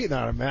not hating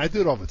on it, man. I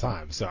do it all the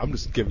time, so I'm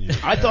just giving you.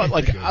 I thought,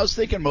 I was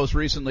thinking most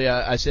recently,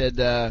 I said,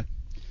 I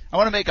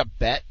want to make a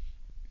bet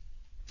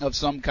of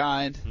some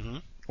kind,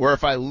 where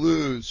if I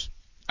lose,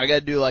 I got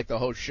to do like the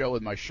whole show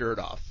with my shirt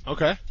off.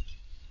 Okay.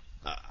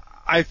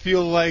 I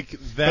feel like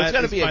that. But it's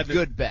got to be a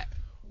good bet.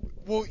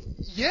 Well,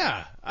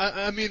 yeah.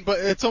 I mean, but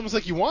it's almost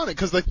like you want it,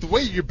 because like the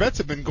way your bets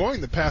have been going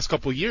the past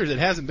couple of years, it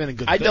hasn't been a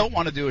good. I don't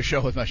want to do a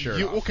show with my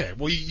shirt off. Okay.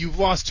 Well, you've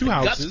lost 2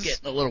 houses. Guts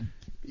getting a little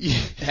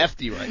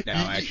hefty right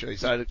now, actually.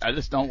 So I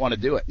just don't want to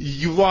do it.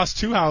 You lost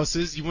 2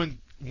 houses. You went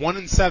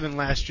 1-7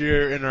 last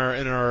year in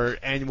our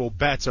annual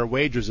bets, our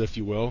wagers, if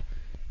you will.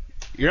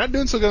 You're not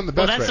doing so good on the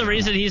bets. Well, that's the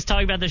reason he's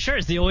talking about the shirt.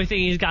 It's the only thing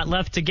he's got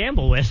left to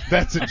gamble with.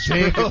 That's a That's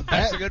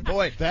a good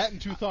point. That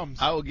and 2 thumbs.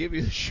 I will give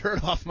you the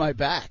shirt off my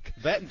back.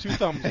 That and 2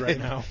 thumbs right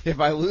now. If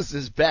I lose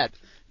this bet,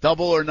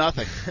 double or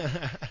nothing.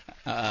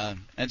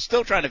 And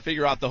still trying to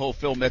figure out the whole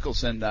Phil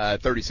Mickelson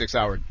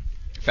 36-hour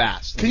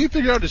fast. Can you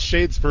figure out his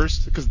shades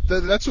first? Because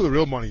that's where the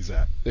real money's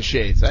at. The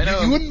shades. I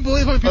know. You wouldn't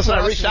believe how many people.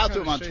 I reached out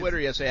to him on Twitter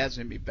yesterday. He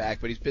hasn't hit me back,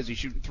 but he's busy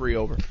shooting 3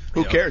 over.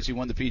 Who cares? He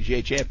won the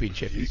PGA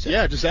Championship. He said.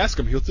 Yeah, just ask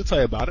him. He'll tell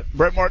you about it.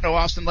 Brett Martineau,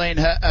 Austin Lane.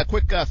 A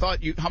quick thought.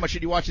 How much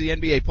did you watch the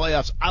NBA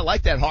playoffs? I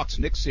like that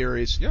Hawks-Knicks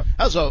series. Yep.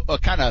 That was a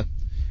kind of.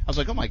 I was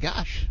like, oh my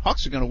gosh,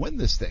 Hawks are going to win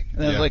this thing.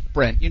 And I was like,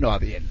 Brent, you know how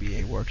the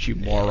NBA works, you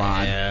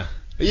moron.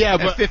 Yeah,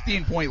 but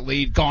 15-point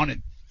lead gone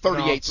in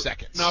 38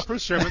 seconds. No, for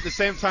sure. But at the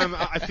same time,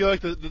 I feel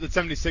like the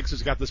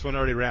 76ers got this one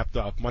already wrapped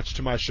up, much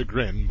to my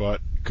chagrin.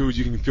 But, Kuz,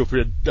 you can feel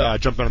free to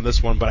jump in on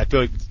this one. But I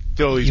feel like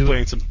Philly's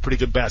playing some pretty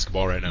good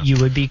basketball right now. You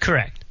would be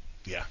correct.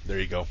 Yeah, there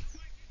you go.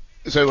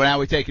 So now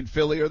we're taking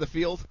Philly or the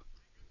field?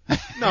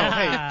 No,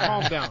 hey,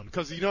 calm down,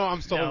 because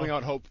I'm still holding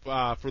out hope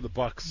for the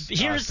Bucks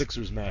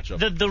Sixers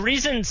matchup. The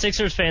reason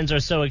Sixers fans are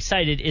so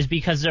excited is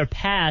because their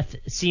path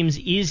seems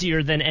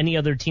easier than any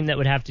other team that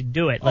would have to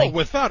do it. Like,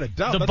 without a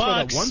doubt. That's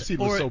why that one seed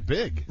was so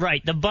big.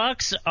 Right. The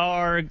Bucks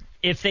are,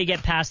 if they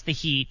get past the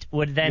Heat,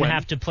 would then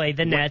have to play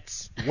the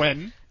Nets.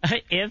 When?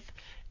 If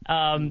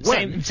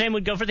same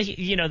would go for the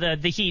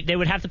Heat. They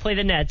would have to play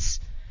the Nets.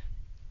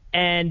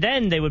 And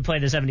then they would play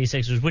the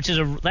 76ers, which is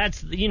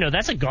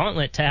that's a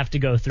gauntlet to have to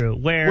go through.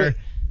 Where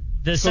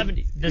the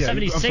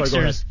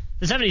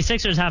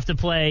 76ers have to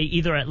play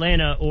either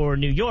Atlanta or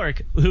New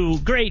York, who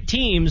great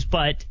teams,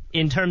 but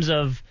in terms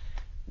of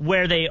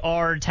where they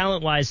are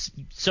talent-wise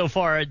so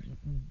far,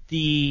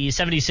 the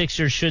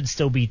 76ers should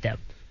still beat them.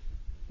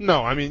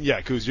 No, I mean,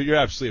 yeah, Kuz, you're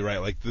absolutely right.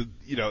 Like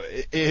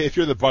if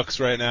you're the Bucks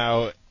right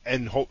now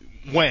and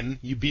when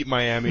you beat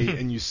Miami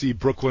and you see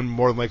Brooklyn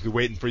more than likely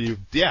waiting for you,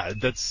 yeah,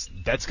 that's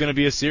going to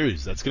be a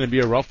series. That's going to be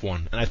a rough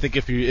one. And I think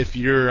if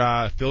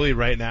you're Philly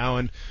right now,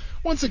 and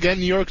once again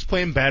New York's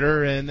playing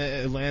better, and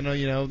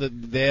Atlanta,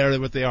 they are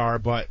what they are,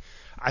 but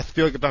I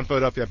feel like if I'm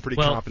Philadelphia, I'm pretty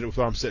confident with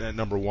where I'm sitting at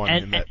number one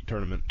in that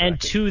tournament bracket.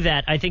 And to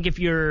that, I think if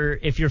you're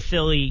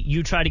Philly,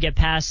 you try to get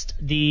past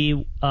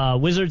the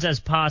Wizards as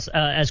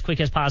quick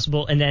as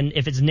possible, and then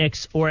if it's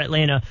Knicks or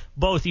Atlanta,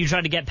 both you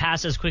try to get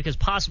past as quick as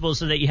possible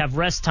so that you have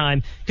rest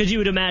time, because you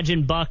would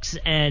imagine Bucks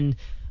and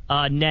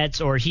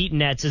Nets or Heat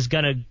Nets is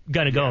gonna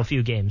go a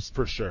few games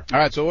for sure. All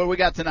right, so what do we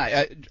got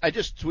tonight? I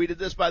just tweeted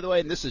this, by the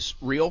way, and this is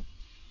real.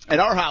 At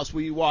our house,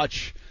 we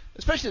watch.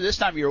 Especially this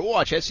time of year, we'll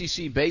watch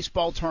SEC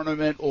baseball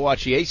tournament, we'll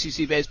watch the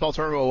ACC baseball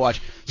tournament, we'll watch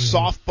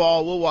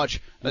softball, we'll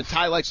watch,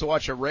 Ty likes to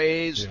watch the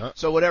Rays,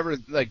 so whatever,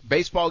 like,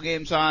 baseball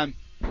games on,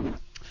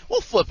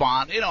 we'll flip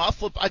on.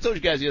 I told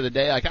you guys the other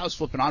day, like, I was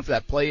flipping on for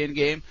that play-in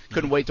game,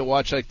 couldn't wait to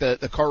watch, like,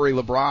 the Curry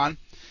LeBron,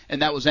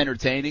 and that was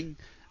entertaining.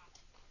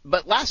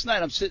 But last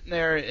night I'm sitting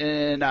there,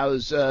 and I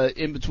was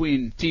in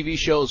between TV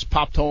shows,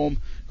 popped home,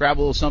 grab a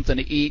little something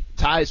to eat.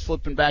 Ty's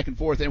flipping back and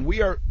forth, and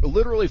we are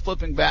literally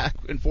flipping back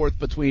and forth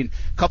between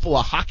a couple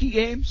of hockey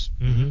games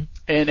and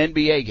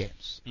NBA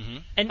games. Mm-hmm.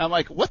 And I'm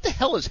like, what the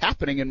hell is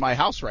happening in my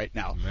house right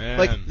now? Man.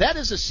 Like, that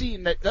is a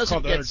scene that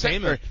doesn't get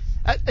set.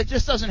 It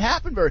just doesn't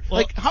happen very.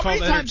 Well, like, how many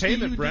times do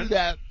you do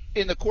that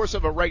in the course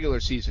of a regular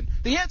season?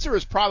 The answer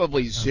is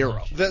probably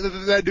zero.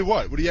 That do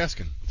what? What are you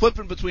asking?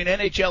 Flipping between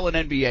NHL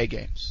and NBA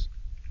games.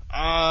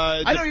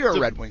 I know you're a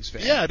Red Wings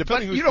fan. Yeah,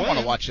 depending who's you don't playing.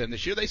 Want to watch them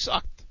this year. They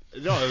sucked.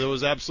 No, it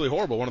was absolutely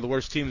horrible. One of the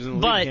worst teams in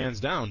the league, hands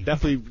down.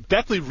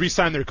 Definitely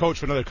re-signed their coach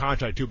for another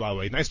contract too. By the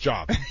way, nice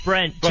job,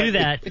 Brent. To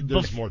that,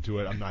 there's more to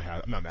it. I'm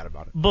not mad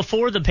about it.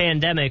 Before the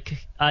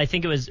pandemic, I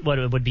think it was it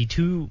would be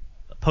 2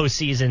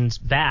 postseasons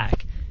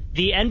back.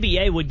 The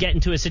NBA would get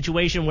into a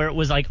situation where it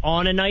was like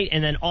on a night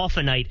and then off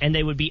a night, and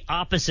they would be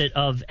opposite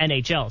of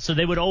NHL. So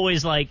they would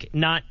always like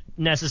not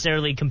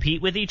necessarily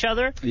compete with each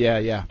other.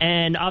 Yeah.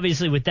 And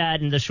obviously with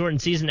that and the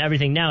shortened season and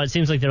everything now, it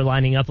seems like they're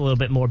lining up a little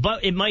bit more.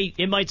 But it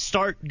might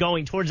start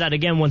going towards that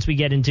again once we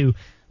get into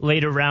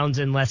later rounds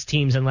and less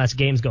teams and less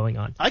games going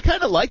on. I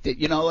kind of liked it.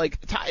 Like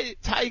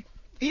Ty,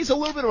 he's a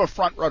little bit of a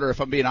front runner, if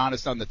I'm being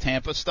honest, on the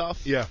Tampa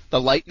stuff. Yeah.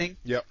 The Lightning.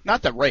 Yep.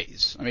 Not the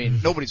Rays. I mean,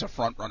 nobody's a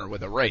front runner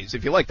with the Rays.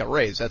 If you like the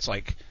Rays, that's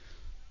like,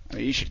 I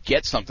mean, you should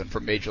get something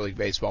from Major League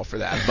Baseball for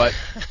that. But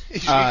you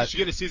should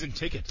get a season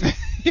ticket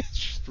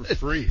for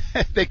free.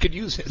 They could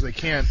use it. They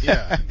can't.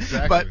 Yeah,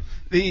 exactly.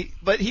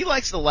 But he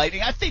likes the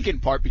Lightning. I think in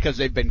part because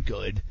they've been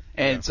good,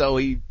 and so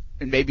and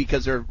maybe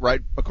because they're right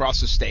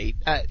across the state.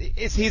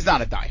 He's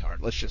not a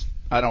diehard.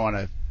 I don't want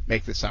to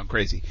make this sound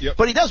crazy. Yep.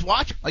 But he does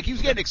watch them. Like, he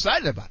was getting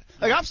excited about it.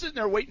 Like, I'm sitting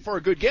there waiting for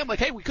a good game. Like,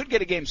 hey, we could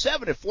get a Game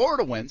 7 if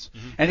Florida wins.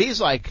 Mm-hmm. And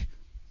he's like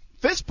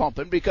fist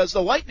pumping because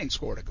the Lightning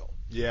scored a goal.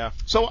 Yeah.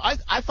 So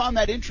I found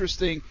that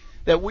interesting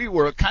that we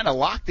were kind of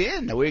locked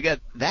in. We got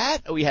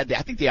that. We had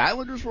I think the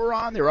Islanders were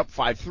on. They were up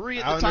 5-3 at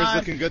the Islanders time.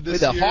 Looking good this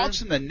with the year.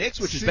 Hawks and the Knicks,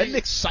 which has been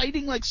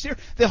exciting like series.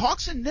 The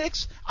Hawks and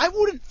Knicks, I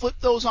wouldn't flip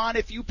those on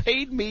if you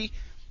paid me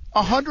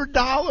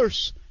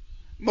 $100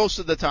 most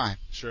of the time.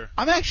 Sure.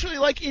 I'm actually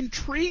like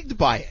intrigued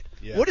by it.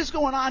 Yeah. What is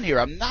going on here?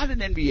 I'm not an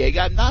NBA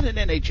guy. I'm not an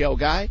NHL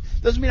guy.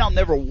 Doesn't mean I'll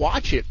never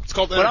watch it. It's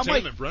called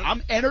entertainment, Brent.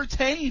 I'm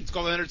entertained. It's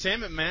called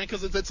entertainment, man,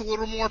 because it's a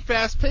little more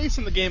fast-paced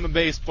in the game of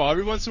baseball.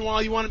 Every once in a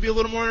while, you want to be a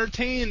little more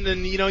entertained,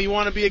 and you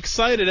want to be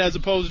excited as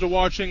opposed to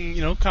watching.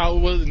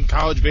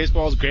 College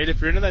baseball is great if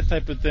you're into that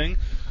type of thing.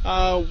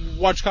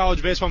 Watch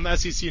college baseball on the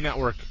SEC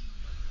network.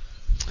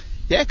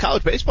 Yeah,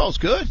 college baseball is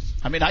good.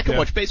 I mean, I can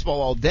watch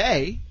baseball all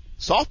day.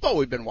 Softball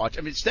we've been watching.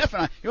 I mean, Steph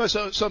and I. You know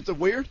something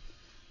weird?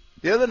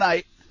 The other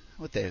night.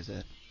 What day is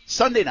it?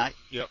 Sunday night.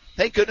 Yep.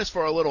 Thank goodness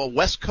for a little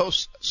West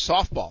Coast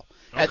softball.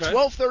 Okay. At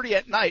 12:30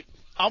 at night,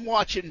 I'm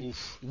watching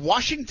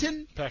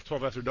Washington,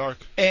 Pac-12 after dark,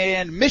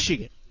 and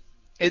Michigan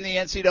in the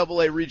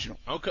NCAA regional.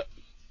 Okay.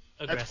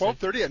 Aggressive. At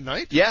 12:30 at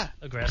night? Yeah.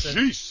 Aggressive.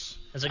 Jeez.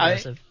 That's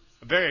aggressive.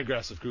 Very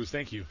aggressive, Cruz.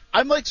 Thank you.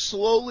 I'm like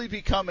slowly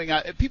becoming.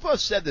 People have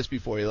said this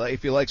before.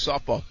 If you like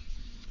softball,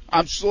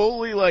 I'm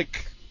slowly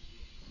like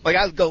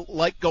I go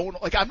going.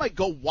 Like I might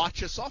go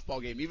watch a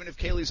softball game even if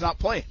Kaylee's not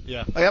playing.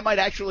 Yeah. Like I might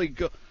actually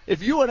go.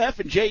 If UNF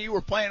and JU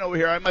were playing over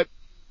here, I might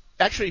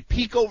actually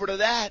peek over to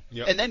that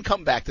and then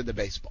come back to the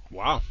baseball.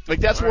 Wow. Like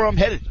that's where I'm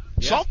headed.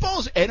 Yeah. Softball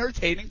is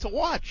entertaining to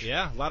watch.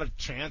 Yeah, a lot of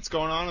chants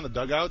going on in the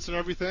dugouts and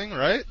everything,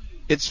 right?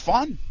 It's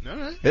fun. All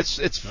right.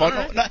 It's fun.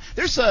 Right. No,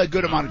 there's a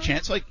good amount of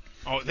chance. Like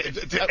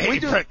we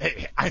do.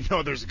 Hey, I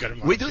know there's a good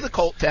amount. We do the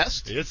cult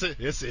test. It's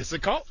a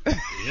cult.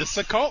 It's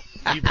a cult.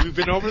 We've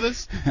been over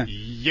this.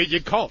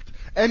 You cult.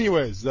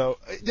 Anyways, though,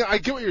 I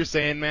get what you're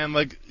saying, man.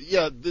 Like,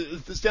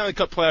 the Stanley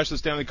Cup playoffs, the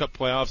Stanley Cup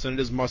playoffs, and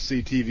it is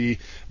must-see TV.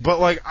 But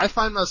like, I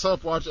find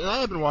myself watching, and I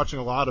have been watching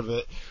a lot of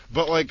it.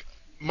 But like,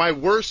 my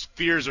worst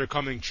fears are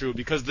coming true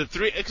because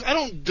I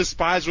don't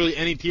despise really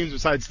any teams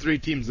besides 3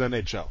 teams in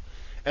the NHL.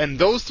 And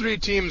those 3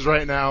 teams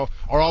right now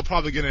are all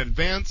probably going to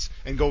advance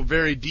and go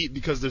very deep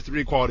because they're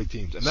 3 quality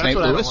teams. And that's St.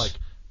 what Louis? I don't like.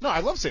 No, I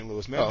love St.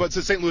 Louis, man. But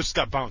St. Louis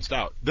got bounced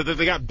out.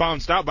 They got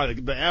bounced out by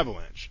the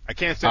Avalanche. I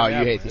can't stand the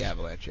Avalanche. You hate the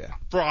Avalanche, yeah.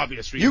 For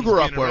obvious reasons. You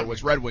grew up where it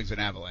was Red Wings and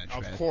Avalanche,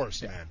 Of man.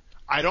 course, man.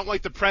 I don't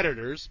like the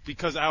Predators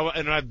because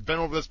and I've been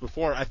over this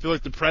before. I feel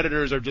like the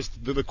Predators are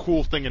just the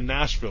cool thing in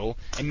Nashville,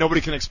 and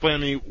nobody can explain to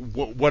me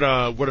what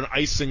an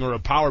icing or a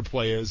power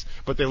play is.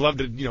 But they love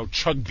to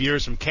chug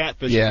beers from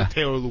Catfish with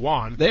Taylor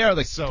Luan. They are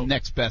the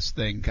next best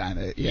thing, kind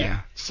of.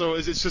 Yeah. So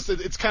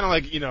it's kind of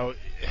like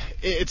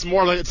it's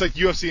more like it's like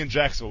UFC in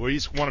Jacksonville where you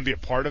just want to be a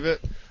part of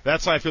it.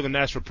 That's how I feel the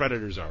Nashville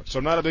Predators are. So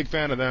I'm not a big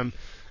fan of them.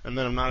 And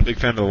then I'm not a big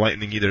fan of the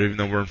Lightning either, even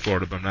though we're in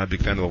Florida, but I'm not a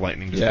big fan of the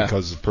Lightning just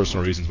because of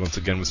personal reasons, once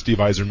again, with Steve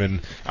Yzerman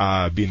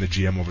being the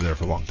GM over there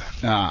for a long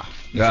time.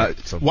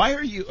 Why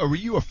are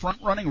you a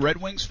front-running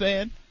Red Wings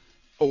fan?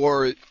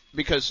 Or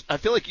because I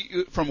feel like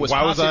from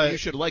Wisconsin you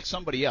should like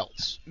somebody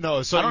else.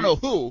 No, so I don't know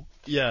who.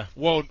 Yeah,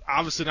 well,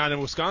 obviously not a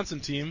Wisconsin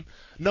team.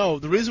 No,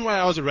 the reason why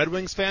I was a Red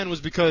Wings fan was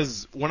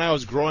because when I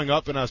was growing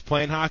up and I was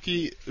playing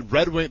hockey, the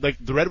Red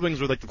Wings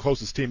were like the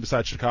closest team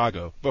besides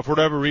Chicago. But for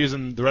whatever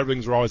reason, the Red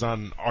Wings were always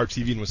on our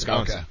TV in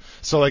Wisconsin. Okay.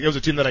 So like it was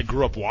a team that I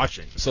grew up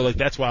watching. So like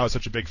that's why I was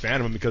such a big fan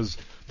of them because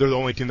they're the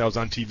only team that was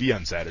on TV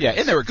on Saturdays. Yeah,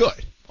 and they were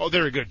good. Oh, they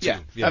were good too.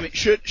 Yeah. I mean,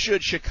 should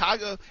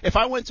Chicago? If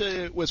I went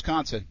to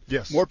Wisconsin,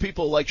 more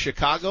people like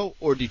Chicago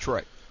or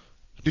Detroit?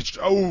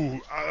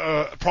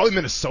 Probably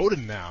Minnesota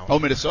now. Oh,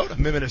 Minnesota.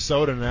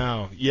 Minnesota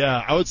now.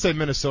 Yeah, I would say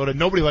Minnesota.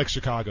 Nobody likes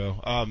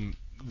Chicago.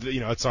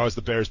 It's always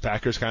the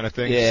Bears-Packers kind of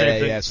thing.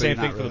 Same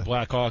thing for the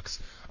Blackhawks.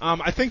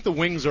 I think the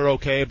Wings are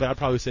okay, but I'd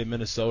probably say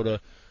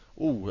Minnesota.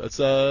 Ooh, is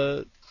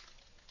that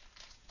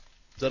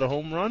a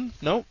home run?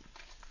 Nope.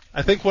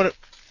 I think the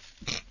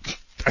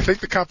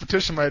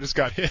competition might have just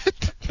got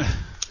hit.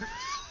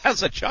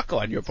 That's a chuckle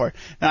on your part.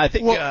 No, I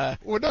think.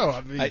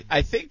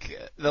 I think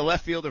the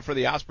left fielder for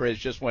the Ospreys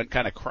just went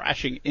kind of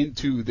crashing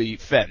into the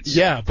fence.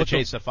 Yeah, to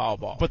chase a foul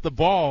ball. But the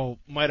ball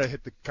might have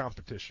hit the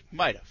competition.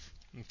 Might have.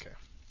 Okay.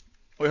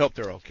 We hope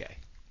they're okay.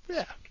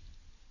 Yeah.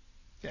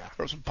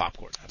 Throw some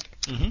popcorn at it.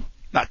 Mm-hmm.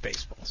 Not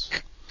baseballs.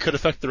 Could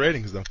affect the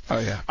ratings though. Oh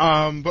yeah.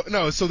 But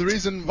no. So the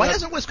reason why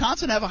doesn't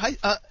Wisconsin have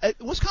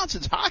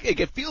Wisconsin's hockey?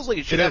 It feels like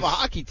it should have a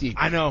hockey team.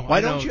 I know. Why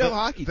don't you have a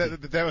hockey team?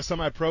 They have a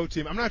semi-pro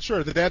team. I'm not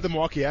sure. They had the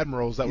Milwaukee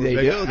Admirals. That were they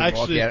do.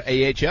 Actually,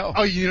 AHL.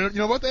 Oh, you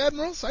know what? The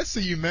Admirals? I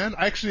see you, man.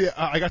 Actually,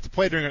 I got to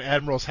play during an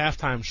Admirals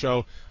halftime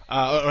show.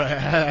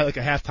 Like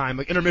a halftime,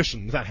 like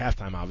intermission. It's not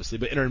halftime, obviously,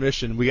 but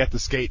intermission. We got to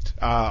skate.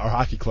 Our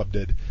hockey club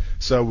did.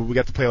 So we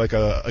got to play like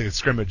a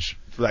scrimmage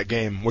for that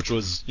game, which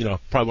was,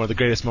 probably one of the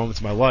greatest moments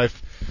of my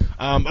life.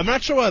 I'm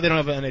not sure why they don't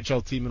have an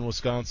NHL team in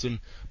Wisconsin,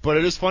 but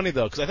it is funny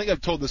though, because I think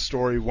I've told this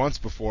story once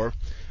before.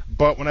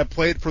 But when I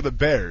played for the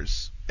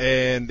Bears,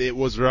 and it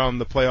was around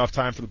the playoff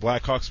time for the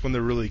Blackhawks when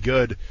they're really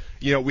good,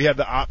 we had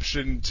the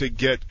option to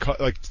get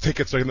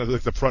tickets like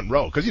the front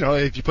row, because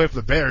if you play for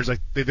the Bears, like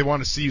they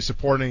want to see you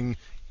supporting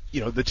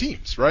the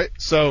teams, right?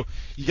 So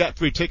you got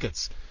free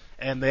tickets.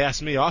 And they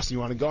asked me, Austin, you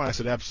want to go? And I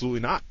said, absolutely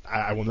not.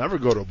 I will never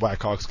go to a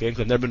Blackhawks game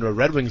because I've never been to a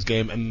Red Wings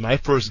game, and my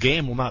first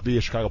game will not be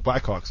a Chicago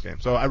Blackhawks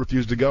game. So I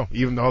refused to go,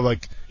 even though, they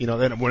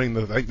ended up winning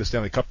the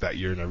Stanley Cup that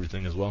year and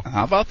everything as well.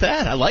 How about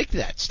that? I like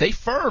that. Stay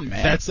firm,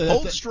 man.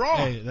 Hold strong.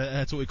 Hey,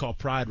 that's what we call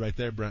pride right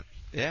there, Brent.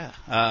 Yeah.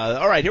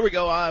 All right, here we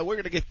go. We're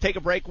going to take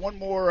a break. One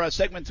more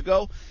segment to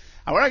go.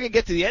 We're not going to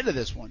get to the end of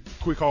this one.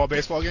 Can we call a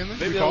baseball game then?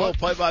 Maybe a little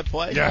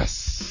play-by-play?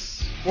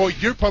 Yes. Well,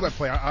 you're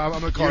play-by-play. I'm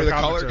going to call the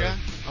color guy?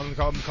 I'm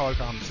going to call a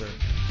commentator.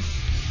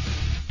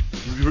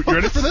 You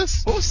ready for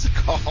this? What was the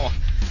call?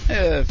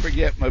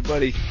 Forget my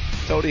buddy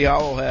Tony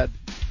Howell had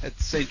at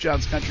the St.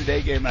 John's Country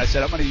Day game, and I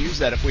said, I'm going to use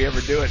that if we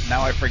ever do it, and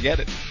now I forget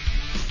it.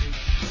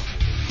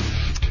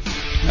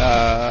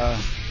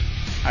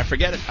 I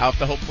forget it. I'll have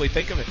to hopefully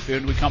think of it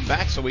when we come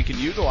back so we can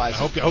utilize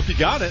it. I hope you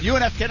got it.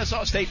 UNF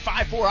Kennesaw State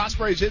 5-4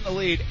 Ospreys in the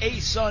lead.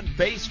 ASUN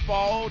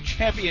Baseball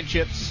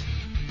Championships.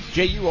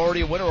 JU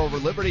already a winner over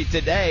Liberty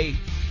today.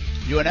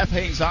 UNF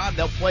hangs on.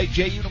 They'll play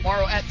JU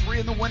tomorrow at 3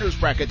 in the winners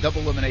bracket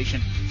double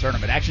elimination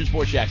tournament. Action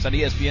Sports Jax on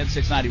ESPN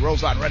 690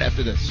 rolls on right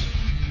after this.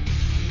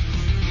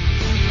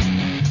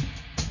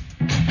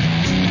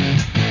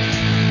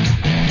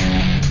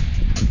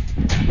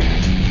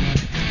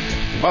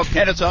 Well,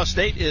 Kennesaw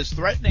State is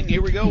threatening. Here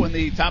we go in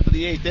the top of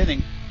the 8th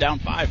inning. Down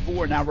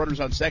 5-4. Now runners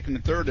on second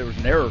and third. There was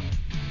an error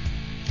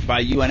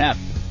by UNF.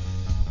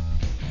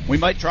 We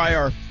might try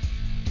our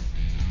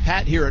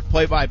hat here at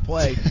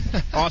play-by-play.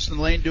 Austin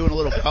Lane doing a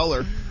little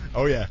color.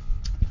 Oh, yeah.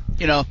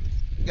 You know,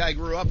 guy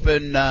grew up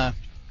in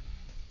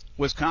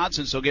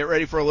Wisconsin, so get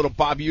ready for a little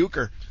Bob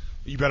Uecker.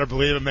 You better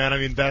believe it, man. I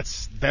mean,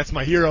 that's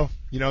my hero.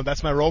 You know,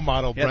 that's my role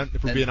model, Yep. Brent,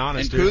 if we're being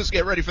honest. And Coos,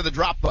 get ready for the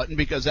drop button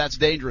because that's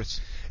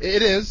dangerous.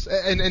 It is,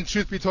 and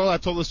truth be told,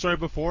 I've told the story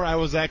before. I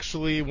was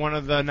actually one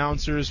of the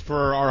announcers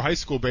for our high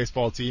school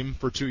baseball team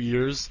for 2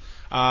 years,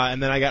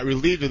 and then I got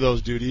relieved of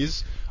those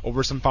duties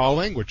over some foul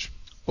language.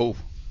 Oh,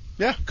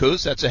 yeah,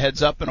 Coos, that's a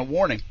heads up and a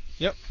warning.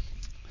 Yep.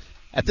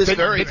 At this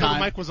very time,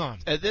 the mic was on.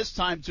 At this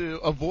time, to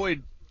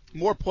avoid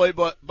more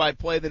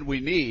play-by-play than we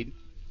need,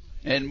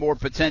 and more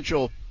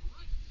potential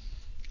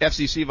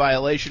FCC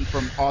violation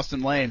from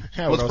Austin Lane.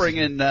 Yeah, let's bring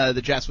in the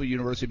Jacksonville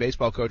University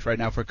baseball coach right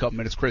now for a couple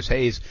minutes, Chris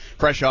Hayes,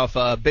 fresh off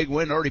a big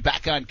win, already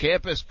back on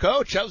campus.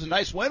 Coach, that was a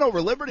nice win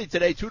over Liberty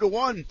today,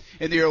 2-1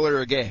 in the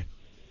earlier game.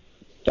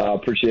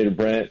 Appreciate it,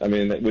 Brent. I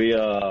mean,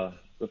 the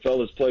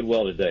fellas played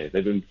well today.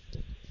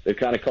 They've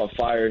kind of caught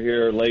fire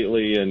here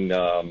lately and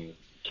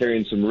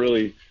carrying some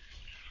really,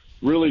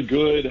 really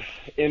good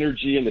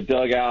energy in the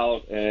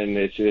dugout, and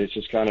it's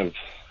just kind of,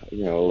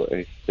 you know,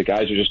 the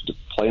guys are just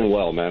playing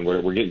well, man.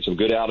 We're getting some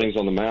good outings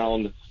on the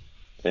mound,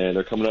 and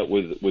they're coming up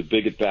with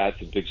big at bats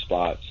and big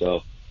spots.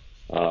 So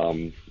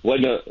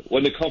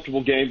wasn't a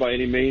comfortable game by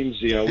any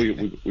means. You know,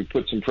 we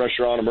put some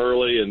pressure on them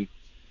early and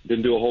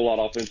didn't do a whole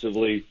lot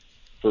offensively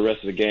for the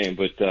rest of the game.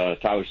 But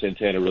Tyler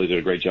Santana really did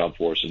a great job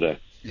for us today.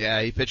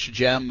 Yeah, he pitched a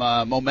gem.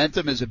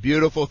 Momentum is a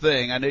beautiful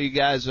thing. I know you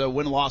guys,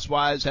 win-loss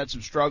wise, had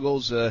some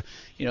struggles. You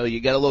know,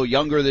 you got a little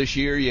younger this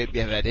year. You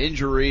had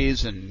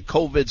injuries and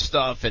COVID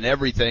stuff and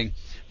everything.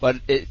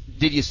 But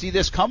did you see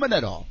this coming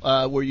at all?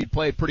 Where you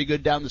play pretty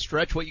good down the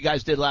stretch? What you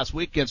guys did last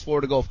week against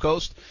Florida Gulf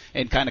Coast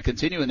and kind of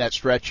continuing that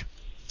stretch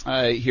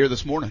here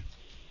this morning?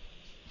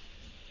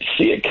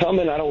 See it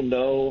coming? I don't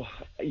know.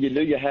 You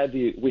knew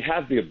we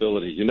have the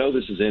ability. You know,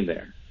 this is in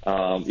there.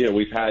 You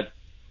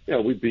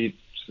know, we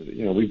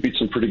beat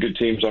some pretty good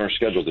teams on our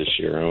schedule this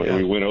year. Yeah.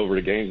 We went over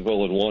to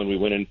Gainesville and won. We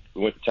went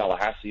to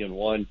Tallahassee and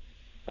won.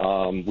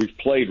 We've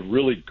played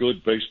really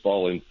good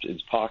baseball in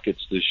pockets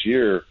this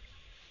year.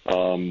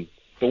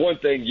 The one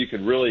thing you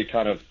can really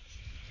kind of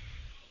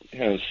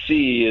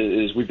see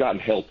is we've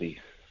gotten healthy,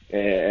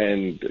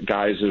 and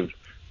guys have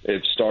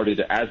started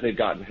to, as they've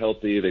gotten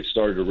healthy, they've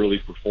started to really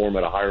perform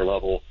at a higher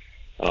level.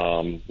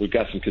 We've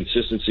got some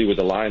consistency with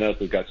the lineup.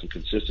 We've got some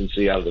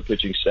consistency out of the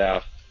pitching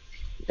staff,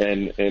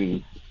 and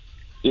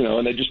you know,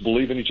 and they just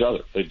believe in each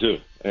other. They do.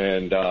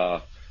 And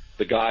the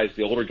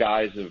older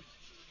guys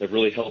have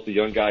really helped the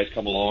young guys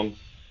come along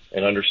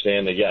and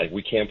understand that, yeah,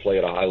 we can play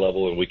at a high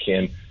level and we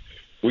can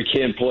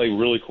play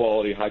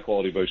really high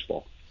quality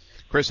baseball.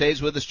 Chris Hayes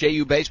with us,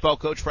 JU baseball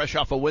coach, fresh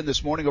off a win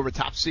this morning over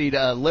top seed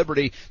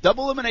Liberty.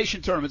 Double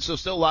elimination tournament, so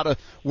still a lot of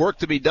work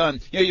to be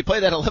done. You know, you play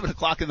that 11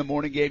 o'clock in the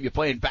morning game, you're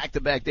playing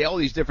back-to-back day, all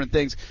these different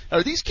things.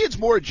 Are these kids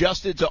more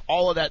adjusted to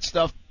all of that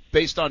stuff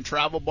based on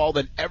travel ball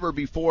than ever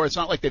before? It's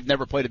not like they've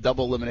never played a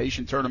double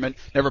elimination tournament,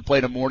 never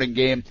played a morning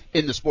game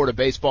in the sport of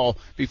baseball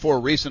before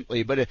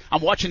recently. But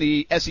I'm watching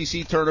the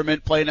SEC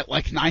tournament playing at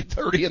like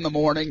 9:30 in the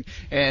morning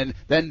and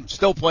then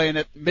still playing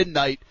at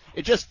midnight.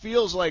 It just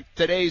feels like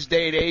today's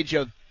day and age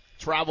of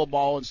travel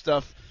ball and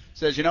stuff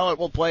says, you know what,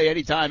 we'll play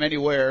anytime,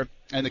 anywhere,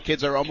 and the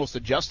kids are almost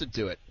adjusted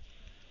to it.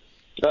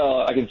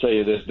 I can tell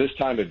you this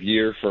time of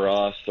year for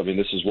us, I mean,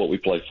 this is what we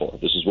play for.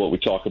 This is what we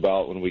talk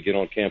about when we get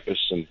on campus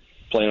and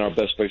playing our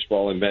best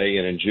baseball in May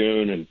and in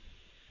June.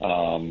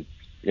 And,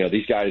 you know,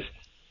 these guys,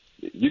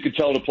 you could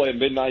tell them to play at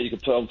midnight. You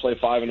could tell them to play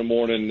 5 in the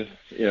morning,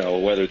 you know,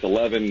 whether it's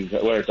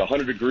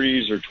 100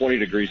 degrees or 20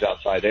 degrees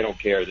outside, they don't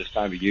care this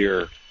time of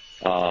year.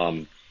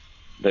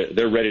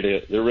 They're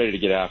ready to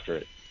get after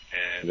it.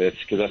 And it's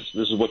because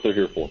this is what they're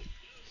here for.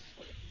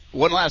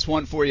 One last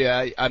one for you.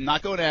 I'm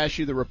not going to ask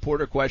you the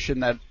reporter question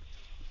that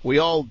we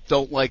all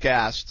don't like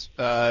asked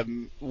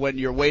when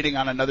you're waiting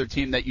on another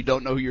team that you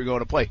don't know who you're going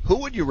to play. Who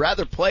would you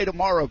rather play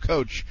tomorrow,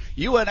 Coach?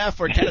 UNF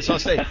or Kennesaw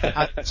State?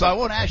 So I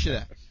won't ask you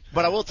that.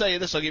 But I will tell you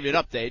this. I'll give you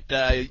an update.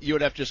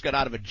 UNF just got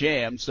out of a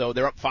jam, so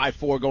they're up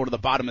 5-4 going to the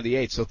bottom of the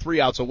 8th, so 3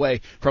 outs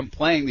away from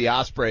playing the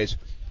Ospreys.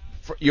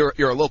 You're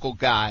a local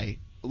guy,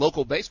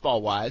 local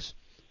baseball-wise.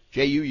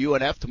 JU,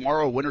 UNF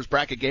tomorrow, winners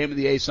bracket game in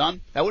the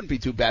A-Sun. That wouldn't be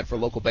too bad for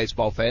local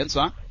baseball fans,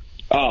 huh?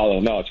 Oh,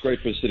 no, it's great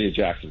for the city of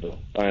Jacksonville.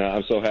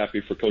 I'm so happy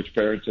for Coach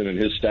Parrington and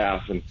his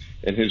staff and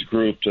his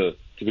group to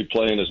be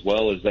playing as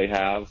well as they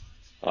have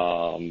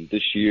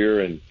this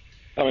year. And,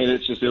 I mean,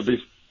 it'll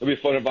be a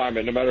fun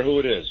environment no matter who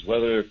it is,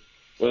 whether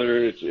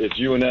it's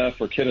UNF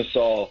or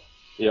Kennesaw.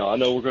 I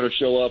know we're going to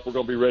show up. We're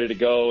going to be ready to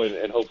go,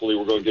 and hopefully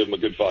we're going to give them a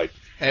good fight.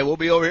 Hey, we'll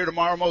be over here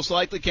tomorrow most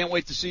likely. Can't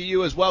wait to see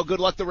you as well. Good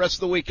luck the rest of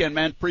the weekend,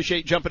 man. Appreciate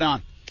you jumping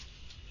on.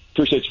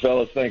 Appreciate you,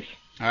 fellas. Thanks.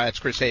 All right, it's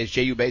Chris Hayes,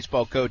 JU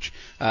baseball coach.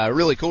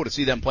 Really cool to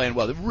see them playing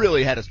well. They've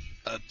really had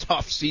a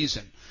tough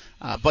season,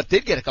 but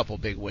did get a couple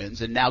of big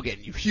wins, and now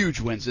getting huge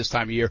wins this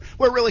time of year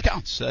where it really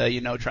counts.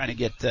 Trying to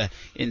get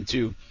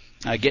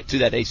get to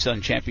that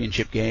A-Sun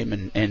championship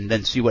game and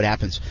then see what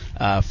happens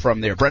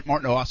from there. Brent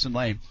Martin, Austin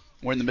Lane.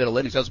 We're in the middle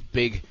innings. That was a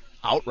big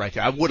out right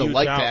there. I would have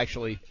liked to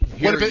actually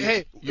hear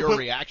your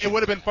reaction. It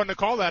would have been fun to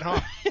call that,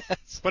 huh?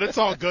 Yes. But it's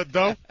all good,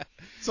 though.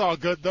 It's all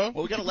good, though.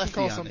 Well, we got a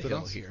lefty on the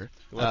hill here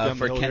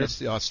for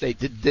Kennesaw State.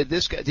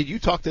 Did you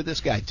talk to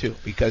this guy, too?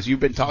 Because you've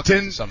been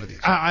talking to some of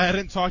these. I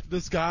didn't talk to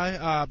this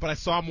guy, but I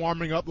saw him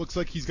warming up. Looks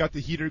like he's got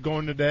the heater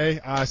going today.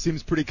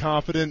 Seems pretty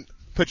confident.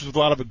 Pitches with a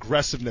lot of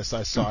aggressiveness,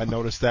 I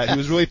noticed that. He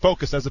was really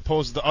focused as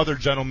opposed to the other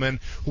gentleman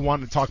who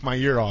wanted to talk my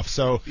ear off.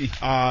 So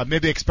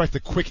maybe expect a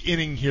quick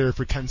inning here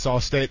for Kennesaw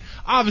State.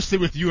 Obviously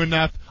with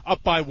UNF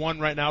up by 1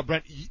 right now.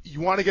 Brent, you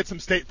want to get some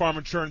State Farm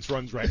Insurance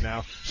runs right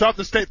now. Shout out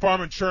to State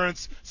Farm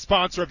Insurance,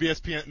 sponsor of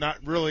ESPN. Not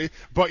really,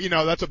 but,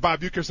 that's what Bob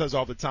Uecker says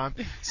all the time.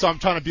 So I'm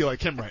trying to be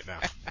like him right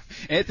now.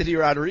 Anthony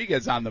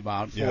Rodriguez on the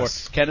mound for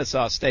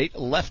Kennesaw State.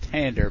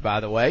 Left-hander,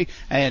 by the way.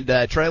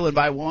 And trailing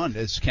by 1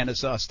 is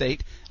Kennesaw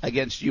State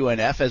against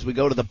UNF as we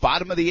go to the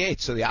bottom of the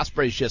 8th. So the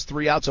Ospreys just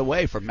 3 outs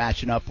away from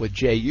matching up with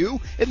JU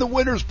in the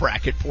winner's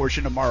bracket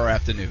portion tomorrow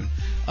afternoon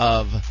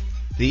of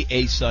the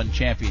A-Sun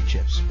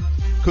Championships.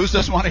 Kuz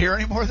doesn't want to hear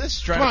any more of this.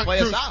 He's trying to play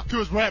us out.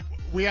 Kuz,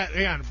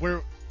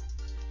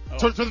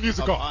 turn the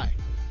music off.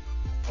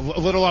 A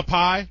little up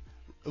high.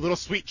 A little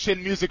sweet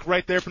chin music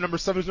right there for number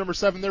 7. Is number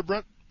 7 there,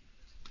 Brent?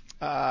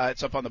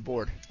 It's up on the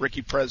board.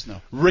 Ricky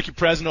Presno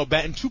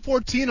batting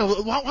 214. I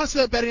want to see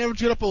that batting average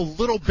get up a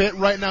little bit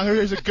right now.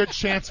 Here's a good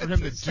chance for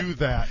him to do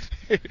that.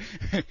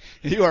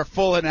 You are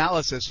full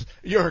analysis.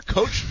 You're a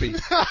coach speak.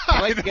 I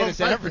like to get his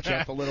average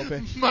up a little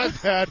bit. My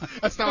bad.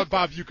 That's not what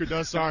Bob Uecker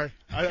does. Sorry.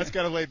 I just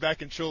got to lay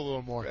back and chill a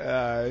little more.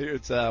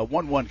 It's a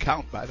 1-1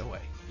 count, by the way.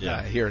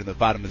 Here in the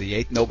bottom of the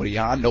 8th. Nobody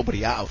on,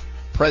 nobody out.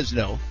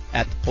 Presno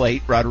at the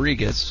plate.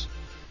 Rodriguez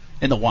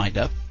in the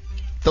windup.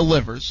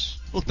 Delivers.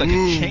 Looked like a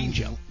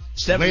changeup.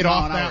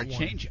 70-mile-an-hour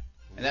changeup.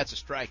 And that's a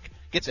strike.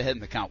 Gets ahead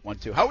in the count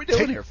 1-2. How are we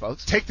doing here,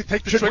 folks? Take the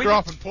trigger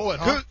off and pull it,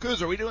 huh?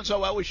 Kuz, are we doing so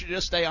well we should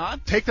just stay on?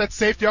 Take that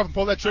safety off and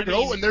pull that trigger.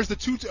 And there's the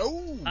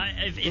 2-2.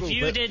 If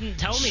you didn't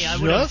tell me, I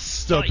would have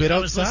thought I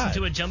was listening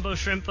to a Jumbo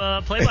Shrimp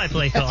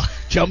play-by-play call.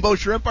 Jumbo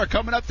Shrimp are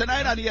coming up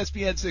tonight on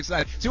ESPN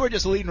 690. So we're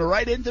just leading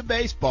right into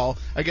baseball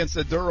against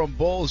the Durham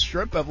Bulls.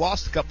 Shrimp have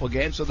lost a couple of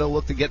games, so they'll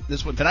look to get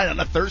this one tonight on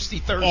a thirsty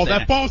Thursday. Oh,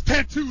 that ball's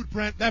tattooed,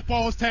 Brent. That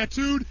ball is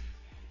tattooed.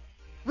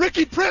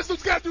 Ricky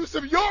Presno's got to do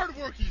some yard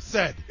work, he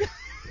said.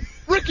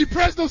 Ricky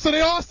Presno said,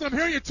 hey, Austin, I'm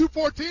hearing you at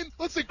 214.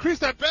 Let's increase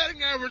that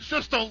batting average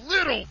just a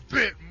little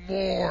bit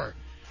more.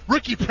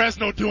 Ricky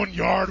Presno doing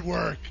yard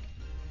work.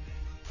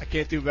 I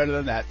can't do better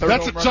than that.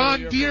 That's a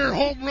John Deere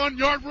home run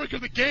yard work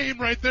of the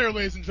game right there,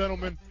 ladies and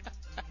gentlemen.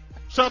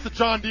 Shout out to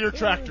John Deere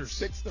tractors.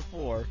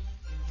 6-4.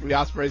 The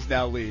Ospreys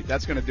now lead.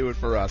 That's going to do it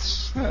for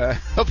us.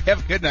 Hope you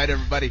have a good night,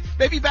 everybody.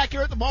 Maybe back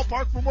here at the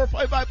ballpark for more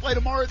play-by-play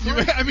tomorrow.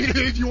 I mean,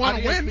 if you want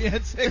to win.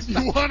 If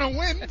you want to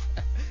win.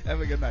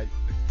 Have a good night.